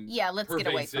has been Yeah, let's get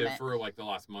away from pervasive it. for, like, the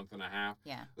last month and a half.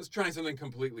 Yeah. Let's try something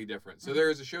completely different. So Mhm. there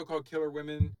is a show called Killer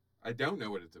Women. I don't know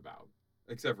what it's about,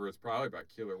 except for it's probably about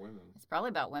killer women. It's probably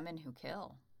about women who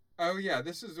kill. Oh yeah,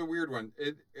 this is a weird one.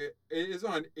 It is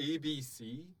on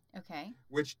ABC, Okay.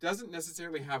 which doesn't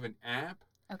necessarily have an app,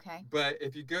 Okay. but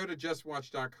if you go to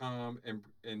justwatch.com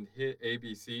and hit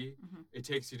ABC, Mhm. it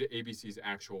takes you to ABC's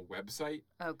actual website,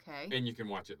 Okay. and you can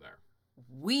watch it there.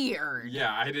 Weird.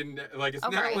 Yeah, I didn't like. It's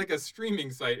not Okay. like a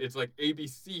streaming site. It's like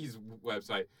ABC's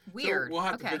website. Weird. So we'll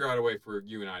have to Okay. figure out a way for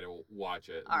you and I to watch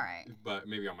it. All right. But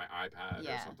maybe on my iPad or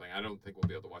Yeah. something. I don't think we'll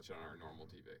be able to watch it on our normal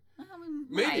TV.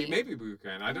 Maybe. Maybe we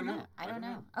can. I don't know. I don't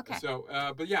know. Okay. So,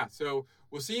 but yeah. So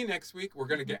we'll see you next week. We're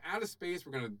gonna get out of space.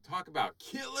 We're gonna talk about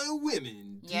killer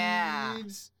women. Yeah.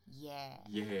 Dudes. Yeah.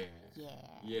 Yeah.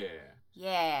 Yeah. Yeah.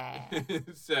 Yeah.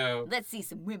 So. Let's see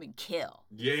some women kill.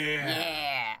 Yeah.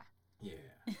 Yeah.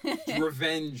 Yeah.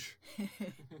 Revenge.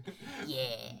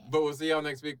 Yeah. But we'll see y'all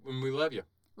next week when we love you.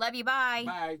 Love you.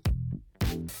 Bye.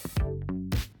 Bye.